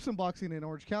 Thompson Boxing in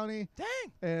Orange County. Dang.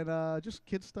 And just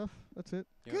kid stuff. That's it.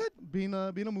 Yeah. Good. Being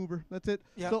a mover. That's it.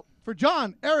 Yeah. So for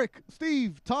John, Eric,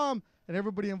 Steve, Tom, and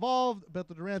everybody involved,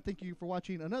 Beto Duran, thank you for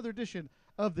watching another edition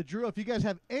of The Dril. If you guys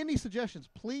have any suggestions,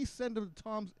 please send them to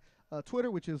Tom's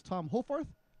Twitter, which is Tom Hoffarth,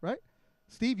 right?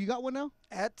 Steve, you got one now?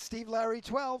 At Steve Lowery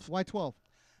 12. Why 12?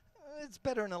 It's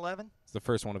better than 11. It's the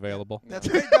first one available. That's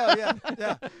there you go. Yeah.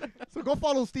 Yeah. So go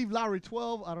follow Steve Lowery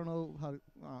 12. I don't know how to,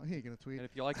 he ain't going to tweet. And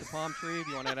if you like the palm tree, if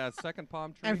you want to add a second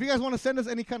palm tree. And if you guys want to send us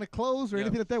any kind of clothes or Yep.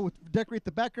 anything like that, with decorate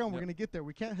the background, we're Yep. going to get there.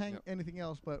 We can't hang Yep. anything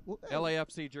else, but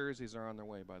LAFC jerseys are on their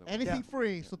way, by the way. anything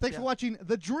free. So thanks Yeah. for watching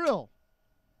The Dril.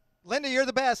 Linda, you're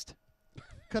the best.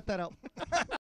 Cut that out.